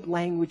exalted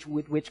language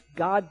with which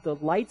God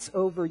delights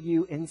over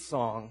you in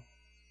song.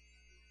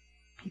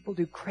 People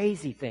do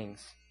crazy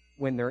things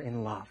when they're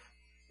in love.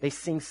 They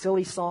sing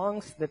silly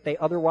songs that they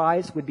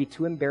otherwise would be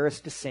too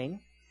embarrassed to sing.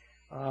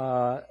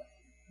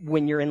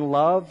 When you're in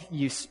love,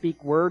 you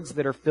speak words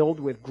that are filled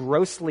with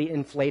grossly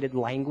inflated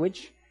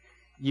language.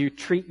 You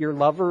treat your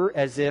lover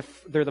as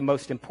if they're the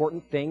most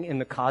important thing in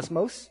the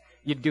cosmos.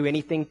 You'd do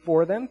anything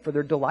for them, for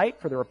their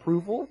delight, for their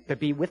approval, to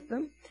be with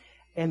them.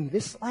 And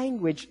this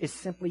language is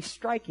simply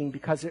striking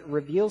because it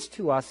reveals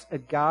to us a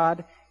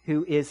God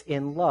who is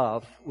in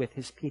love with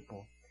His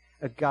people.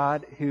 A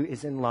God who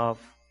is in love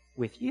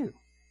with you.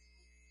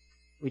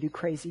 We do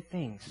crazy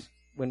things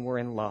when we're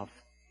in love.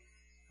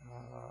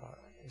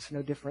 It's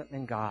no different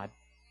than God.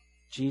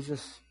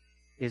 Jesus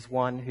is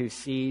one who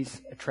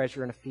sees a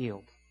treasure in a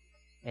field,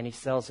 and He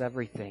sells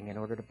everything in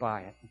order to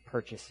buy it and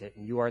purchase it,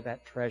 and you are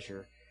that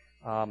treasure.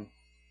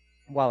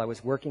 While I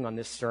was working on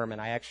this sermon,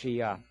 I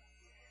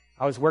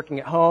was working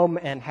at home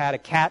and had a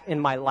cat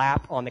in my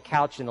lap on the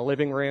couch in the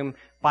living room,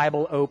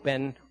 Bible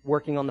open,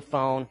 working on the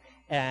phone,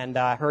 and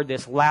I heard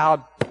this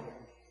loud,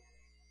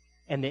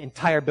 and the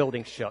entire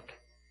building shook.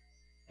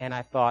 And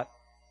I thought,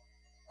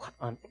 what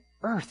on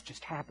earth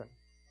just happened?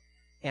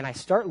 And I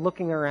start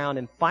looking around,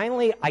 and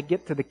finally I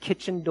get to the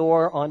kitchen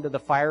door onto the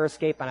fire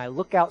escape, and I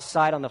look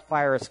outside on the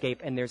fire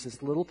escape, and there's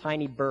this little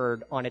tiny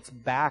bird on its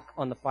back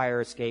on the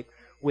fire escape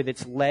with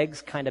its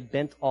legs kind of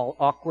bent all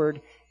awkward,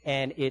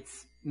 and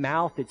its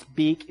mouth, its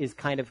beak is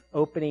kind of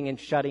opening and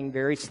shutting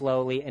very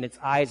slowly, and its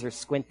eyes are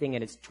squinting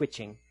and it's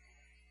twitching.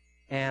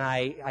 And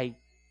I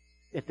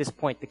at this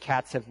point, the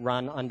cats have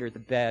run under the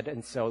bed,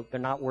 and so they're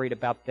not worried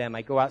about them.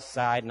 I go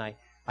outside, and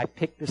I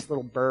pick this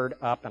little bird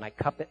up, and I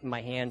cup it in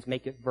my hands,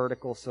 make it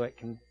vertical so it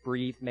can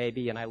breathe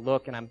maybe, and I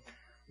look, and I'm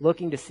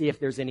looking to see if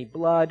there's any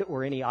blood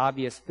or any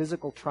obvious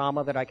physical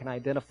trauma that I can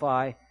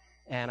identify,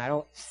 and I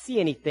don't see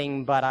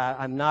anything, but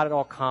I'm not at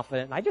all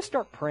confident. And I just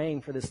start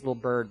praying for this little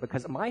bird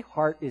because my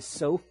heart is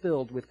so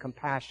filled with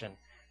compassion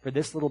for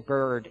this little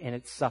bird and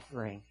its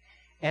suffering.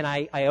 And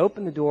I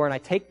open the door, and I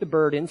take the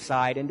bird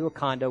inside into a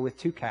condo with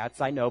two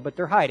cats. I know, but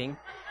they're hiding.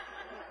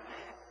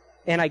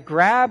 And I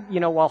grab,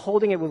 while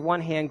holding it with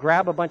one hand,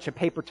 grab a bunch of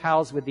paper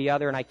towels with the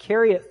other, and I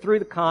carry it through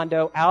the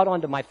condo out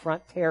onto my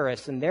front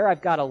terrace. And there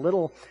I've got a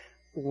little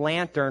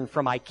lantern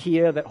from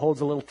IKEA that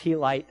holds a little tea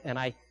light, and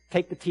I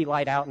take the tea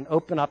light out and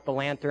open up the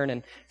lantern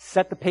and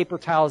set the paper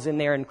towels in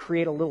there and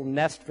create a little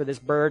nest for this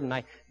bird. And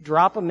I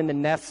drop him in the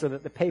nest so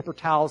that the paper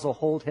towels will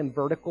hold him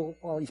vertical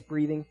while he's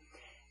breathing.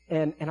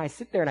 And I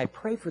sit there and I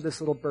pray for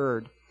this little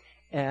bird.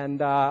 And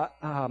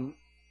my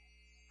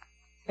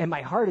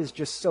heart is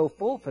just so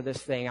full for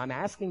this thing. I'm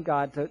asking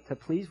God to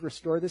please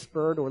restore this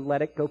bird or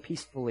let it go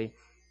peacefully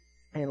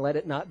and let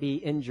it not be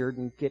injured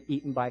and get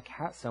eaten by a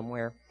cat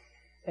somewhere.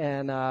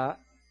 And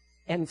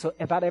so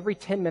about every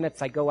 10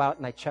 minutes I go out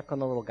and I check on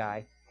the little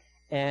guy.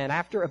 And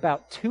after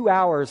about 2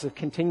 hours of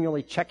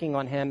continually checking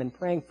on him and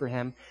praying for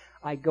him,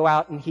 I go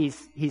out and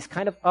he's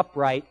kind of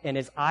upright and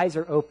his eyes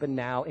are open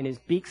now and his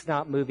beak's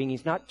not moving.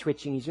 He's not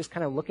twitching. He's just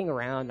kind of looking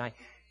around. And I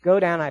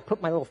go down and I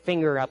put my little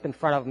finger up in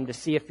front of him to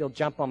see if he'll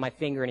jump on my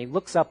finger. And he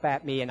looks up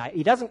at me and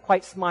he doesn't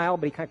quite smile,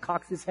 but he kind of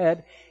cocks his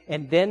head.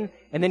 And then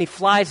he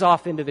flies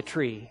off into the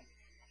tree.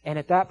 And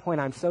at that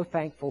point, I'm so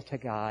thankful to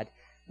God.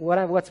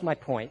 What's my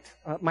point?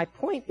 My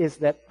point is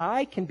that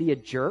I can be a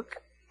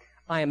jerk.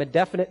 I am a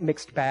definite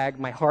mixed bag.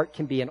 My heart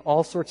can be in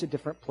all sorts of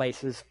different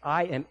places.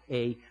 I am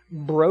a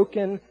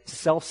broken,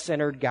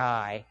 self-centered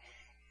guy.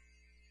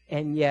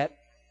 And yet,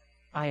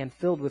 I am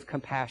filled with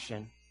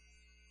compassion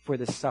for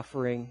this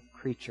suffering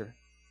creature.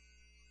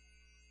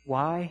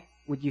 Why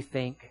would you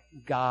think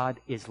God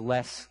is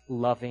less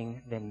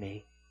loving than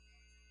me?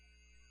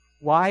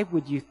 Why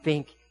would you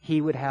think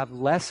He would have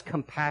less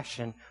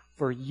compassion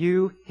for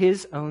you,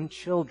 His own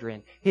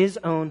children, His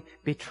own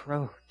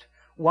betrothed?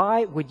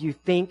 Why would you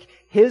think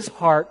His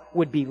heart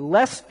would be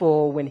less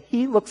full when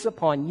He looks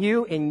upon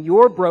you in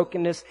your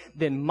brokenness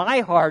than my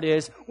heart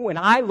is when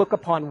I look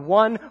upon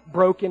one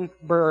broken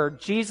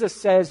bird? Jesus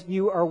says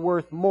you are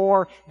worth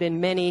more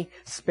than many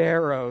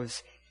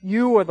sparrows.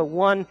 You are the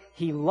one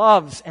he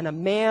loves, and a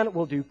man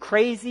will do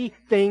crazy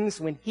things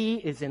when he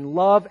is in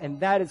love, and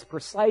that is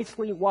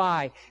precisely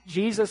why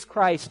Jesus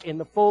Christ, in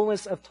the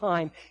fullness of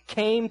time,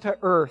 came to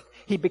earth.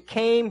 He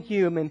became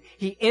human.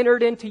 He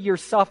entered into your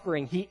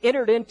suffering. He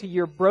entered into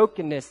your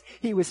brokenness.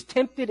 He was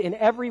tempted in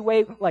every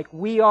way like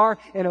we are,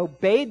 and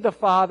obeyed the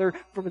Father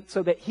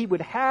so that he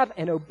would have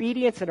an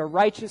obedience and a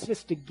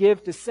righteousness to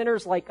give to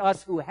sinners like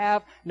us who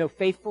have no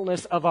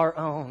faithfulness of our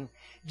own.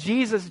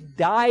 Jesus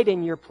died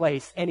in your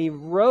place, and he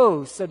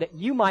rose so that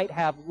you might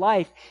have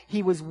life.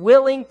 He was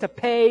willing to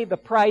pay the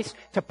price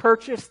to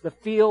purchase the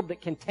field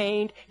that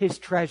contained his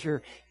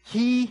treasure.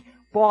 He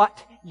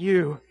bought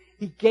you.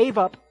 He gave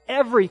up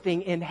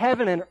everything in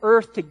heaven and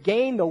earth to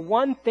gain the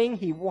one thing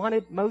he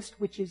wanted most,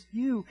 which is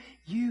you.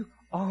 You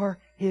are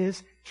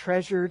his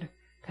treasured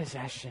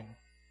possession.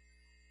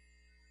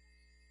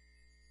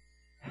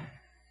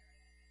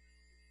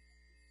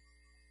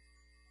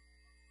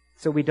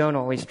 So we don't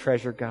always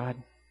treasure God.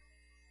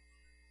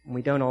 And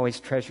we don't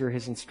always treasure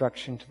his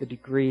instruction to the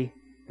degree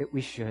that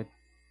we should.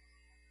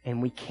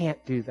 And we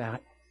can't do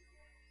that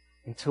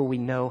until we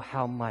know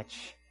how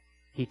much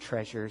he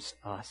treasures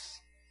us.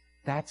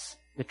 That's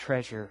the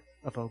treasure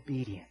of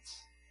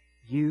obedience.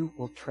 You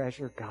will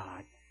treasure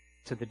God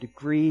to the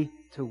degree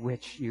to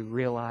which you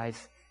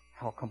realize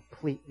how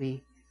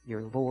completely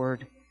your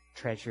Lord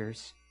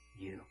treasures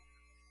you.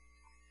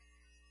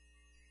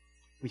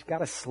 We've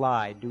got a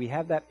slide. Do we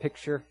have that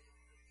picture?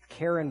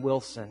 Karen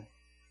Wilson.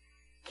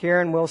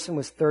 Karen Wilson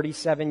was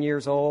 37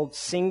 years old,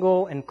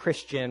 single and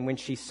Christian, when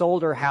she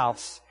sold her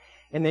house.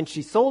 And then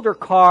she sold her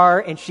car,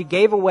 and she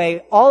gave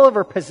away all of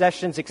her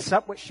possessions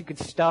except what she could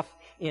stuff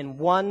in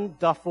one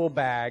duffel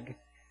bag.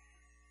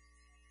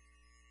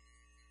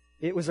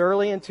 It was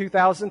early in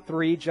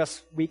 2003,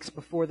 just weeks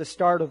before the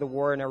start of the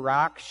war in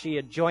Iraq. She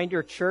had joined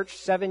her church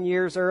 7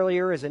 years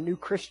earlier as a new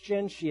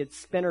Christian. She had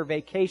spent her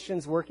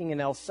vacations working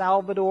in El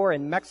Salvador,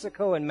 in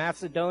Mexico, in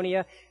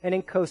Macedonia, and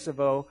in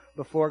Kosovo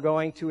before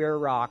going to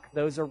Iraq.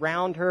 Those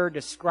around her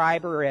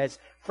describe her as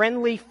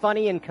friendly,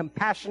 funny, and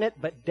compassionate,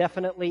 but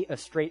definitely a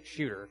straight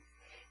shooter.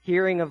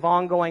 Hearing of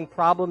ongoing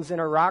problems in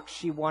Iraq,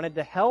 she wanted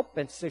to help,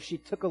 and so she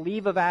took a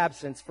leave of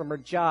absence from her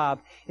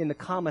job in the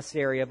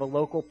commissary of a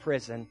local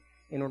prison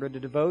in order to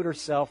devote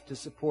herself to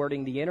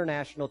supporting the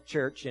international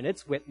church and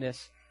its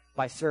witness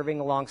by serving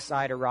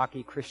alongside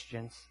Iraqi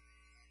Christians.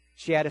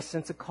 She had a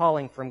sense of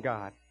calling from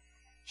God.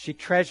 She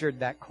treasured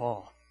that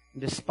call.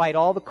 And despite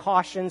all the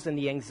cautions and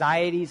the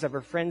anxieties of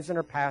her friends and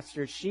her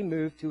pastors, she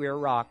moved to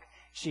Iraq.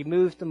 She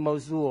moved to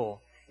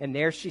Mosul, and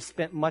there she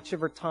spent much of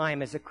her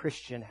time as a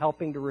Christian,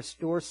 helping to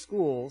restore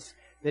schools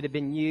that had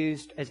been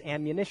used as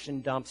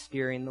ammunition dumps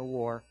during the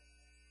war.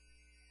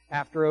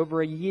 After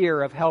over a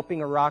year of helping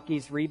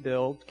Iraqis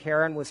rebuild,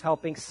 Karen was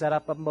helping set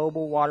up a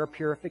mobile water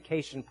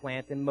purification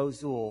plant in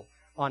Mosul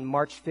on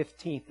March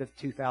 15th of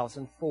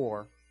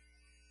 2004.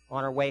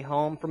 On her way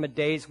home from a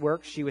day's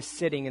work, she was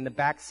sitting in the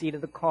back seat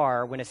of the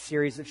car when a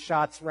series of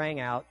shots rang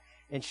out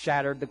and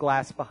shattered the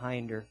glass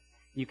behind her.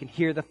 You can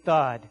hear the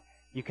thud.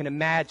 You can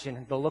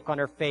imagine the look on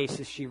her face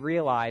as she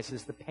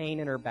realizes the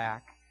pain in her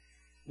back.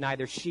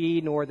 Neither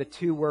she nor the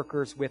two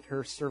workers with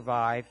her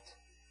survived.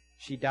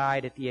 She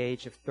died at the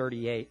age of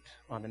 38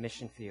 on the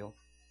mission field.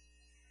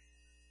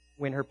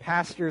 When her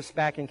pastors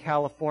back in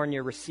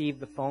California received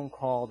the phone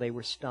call, they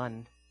were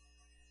stunned.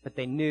 But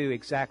they knew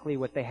exactly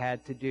what they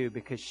had to do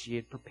because she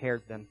had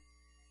prepared them.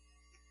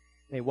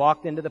 They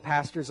walked into the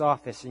pastor's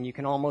office, and you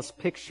can almost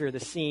picture the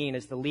scene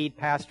as the lead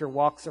pastor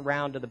walks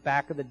around to the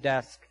back of the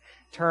desk,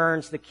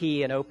 turns the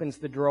key and opens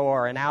the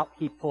drawer, and out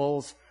he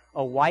pulls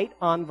a white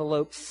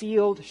envelope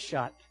sealed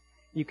shut.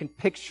 You can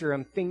picture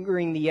him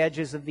fingering the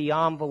edges of the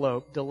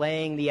envelope,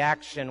 delaying the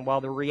action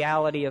while the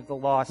reality of the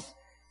loss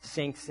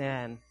sinks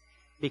in.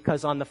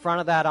 Because on the front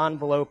of that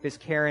envelope is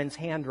Karen's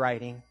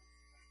handwriting.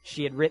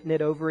 She had written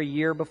it over a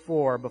year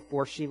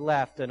before she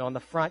left, and on the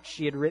front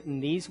she had written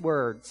these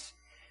words: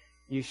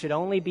 "You should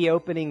only be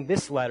opening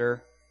this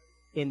letter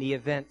in the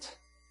event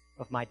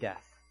of my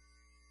death."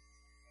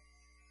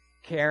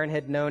 Karen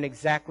had known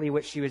exactly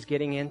what she was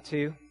getting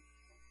into.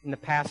 And the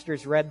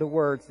pastors read the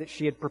words that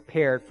she had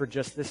prepared for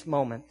just this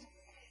moment.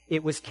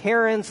 It was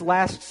Karen's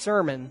last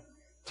sermon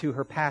to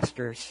her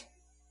pastors.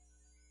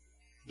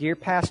 Dear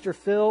Pastor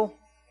Phil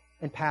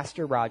and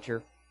Pastor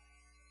Roger,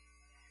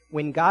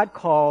 when God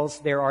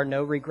calls, there are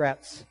no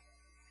regrets.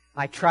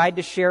 I tried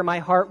to share my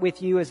heart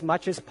with you as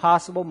much as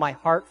possible, my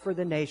heart for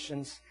the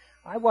nations.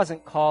 I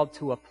wasn't called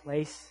to a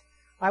place.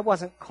 I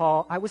was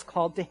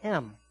called to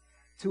Him.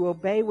 To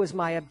obey was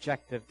my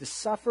objective. To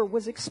suffer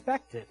was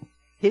expected.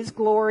 His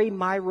glory,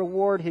 my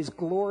reward. His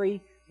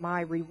glory,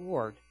 my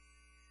reward.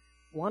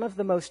 One of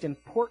the most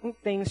important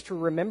things to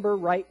remember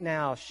right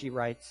now, she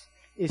writes,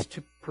 is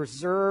to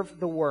preserve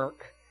the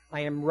work. I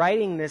am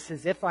writing this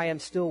as if I am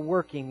still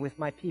working with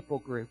my people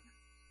group.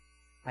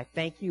 I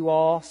thank you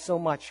all so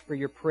much for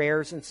your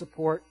prayers and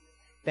support.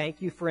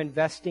 Thank you for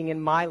investing in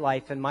my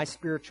life and my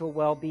spiritual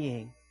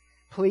well-being.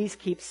 Please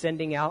keep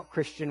sending out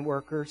Christian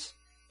workers.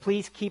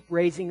 Please keep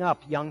raising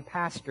up young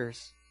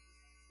pastors.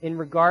 In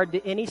regard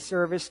to any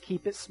service,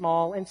 keep it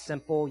small and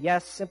simple.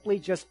 Yes, simply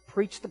just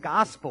preach the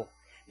gospel.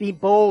 Be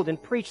bold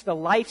and preach the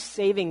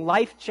life-saving,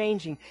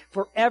 life-changing,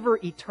 forever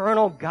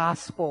eternal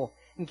gospel.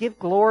 And give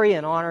glory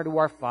and honor to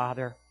our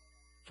Father.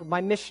 For my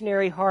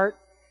missionary heart,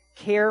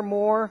 care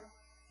more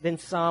than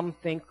some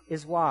think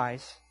is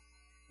wise.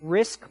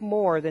 Risk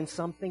more than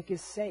some think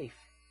is safe.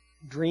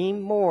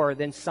 Dream more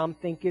than some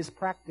think is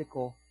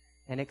practical.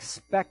 And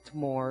expect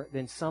more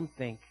than some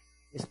think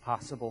is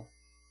possible.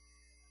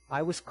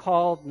 I was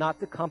called not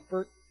to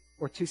comfort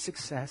or to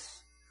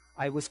success.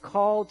 I was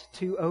called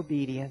to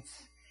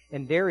obedience.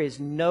 And there is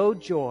no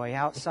joy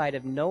outside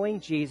of knowing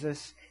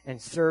Jesus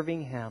and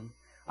serving Him.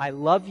 I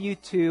love you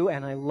too,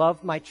 and I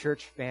love my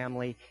church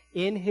family.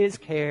 In His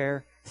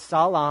care,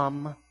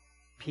 Salam,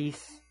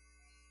 peace,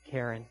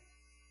 Karen.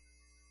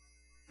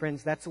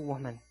 Friends, that's a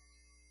woman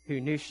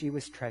who knew she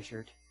was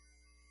treasured.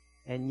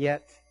 And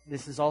yet,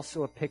 this is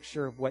also a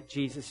picture of what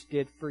Jesus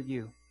did for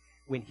you.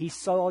 When He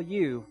saw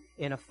you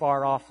in a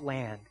far-off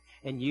land,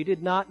 and you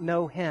did not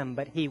know Him,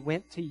 but He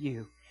went to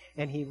you,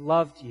 and He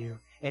loved you,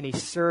 and He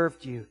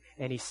served you,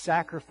 and He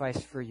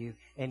sacrificed for you,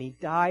 and He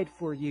died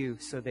for you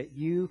so that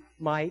you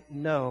might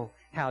know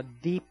how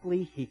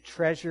deeply He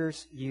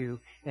treasures you,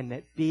 and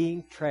that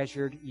being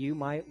treasured, you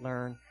might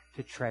learn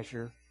to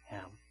treasure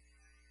Him.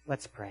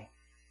 Let's pray.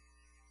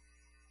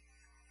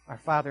 Our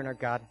Father and our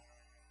God,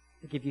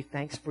 we give you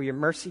thanks for your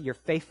mercy, your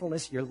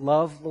faithfulness, your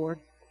love, Lord,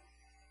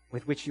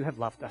 with which you have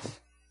loved us.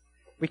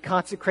 We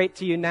consecrate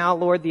to you now,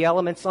 Lord, the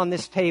elements on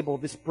this table,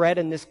 this bread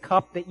and this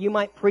cup, that you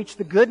might preach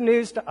the good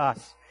news to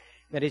us,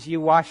 that as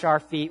you wash our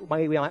feet,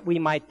 we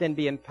might then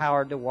be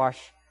empowered to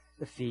wash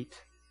the feet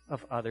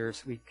of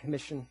others. We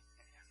commission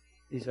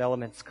these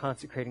elements,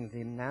 consecrating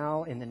them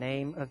now in the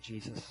name of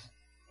Jesus.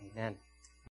 Amen.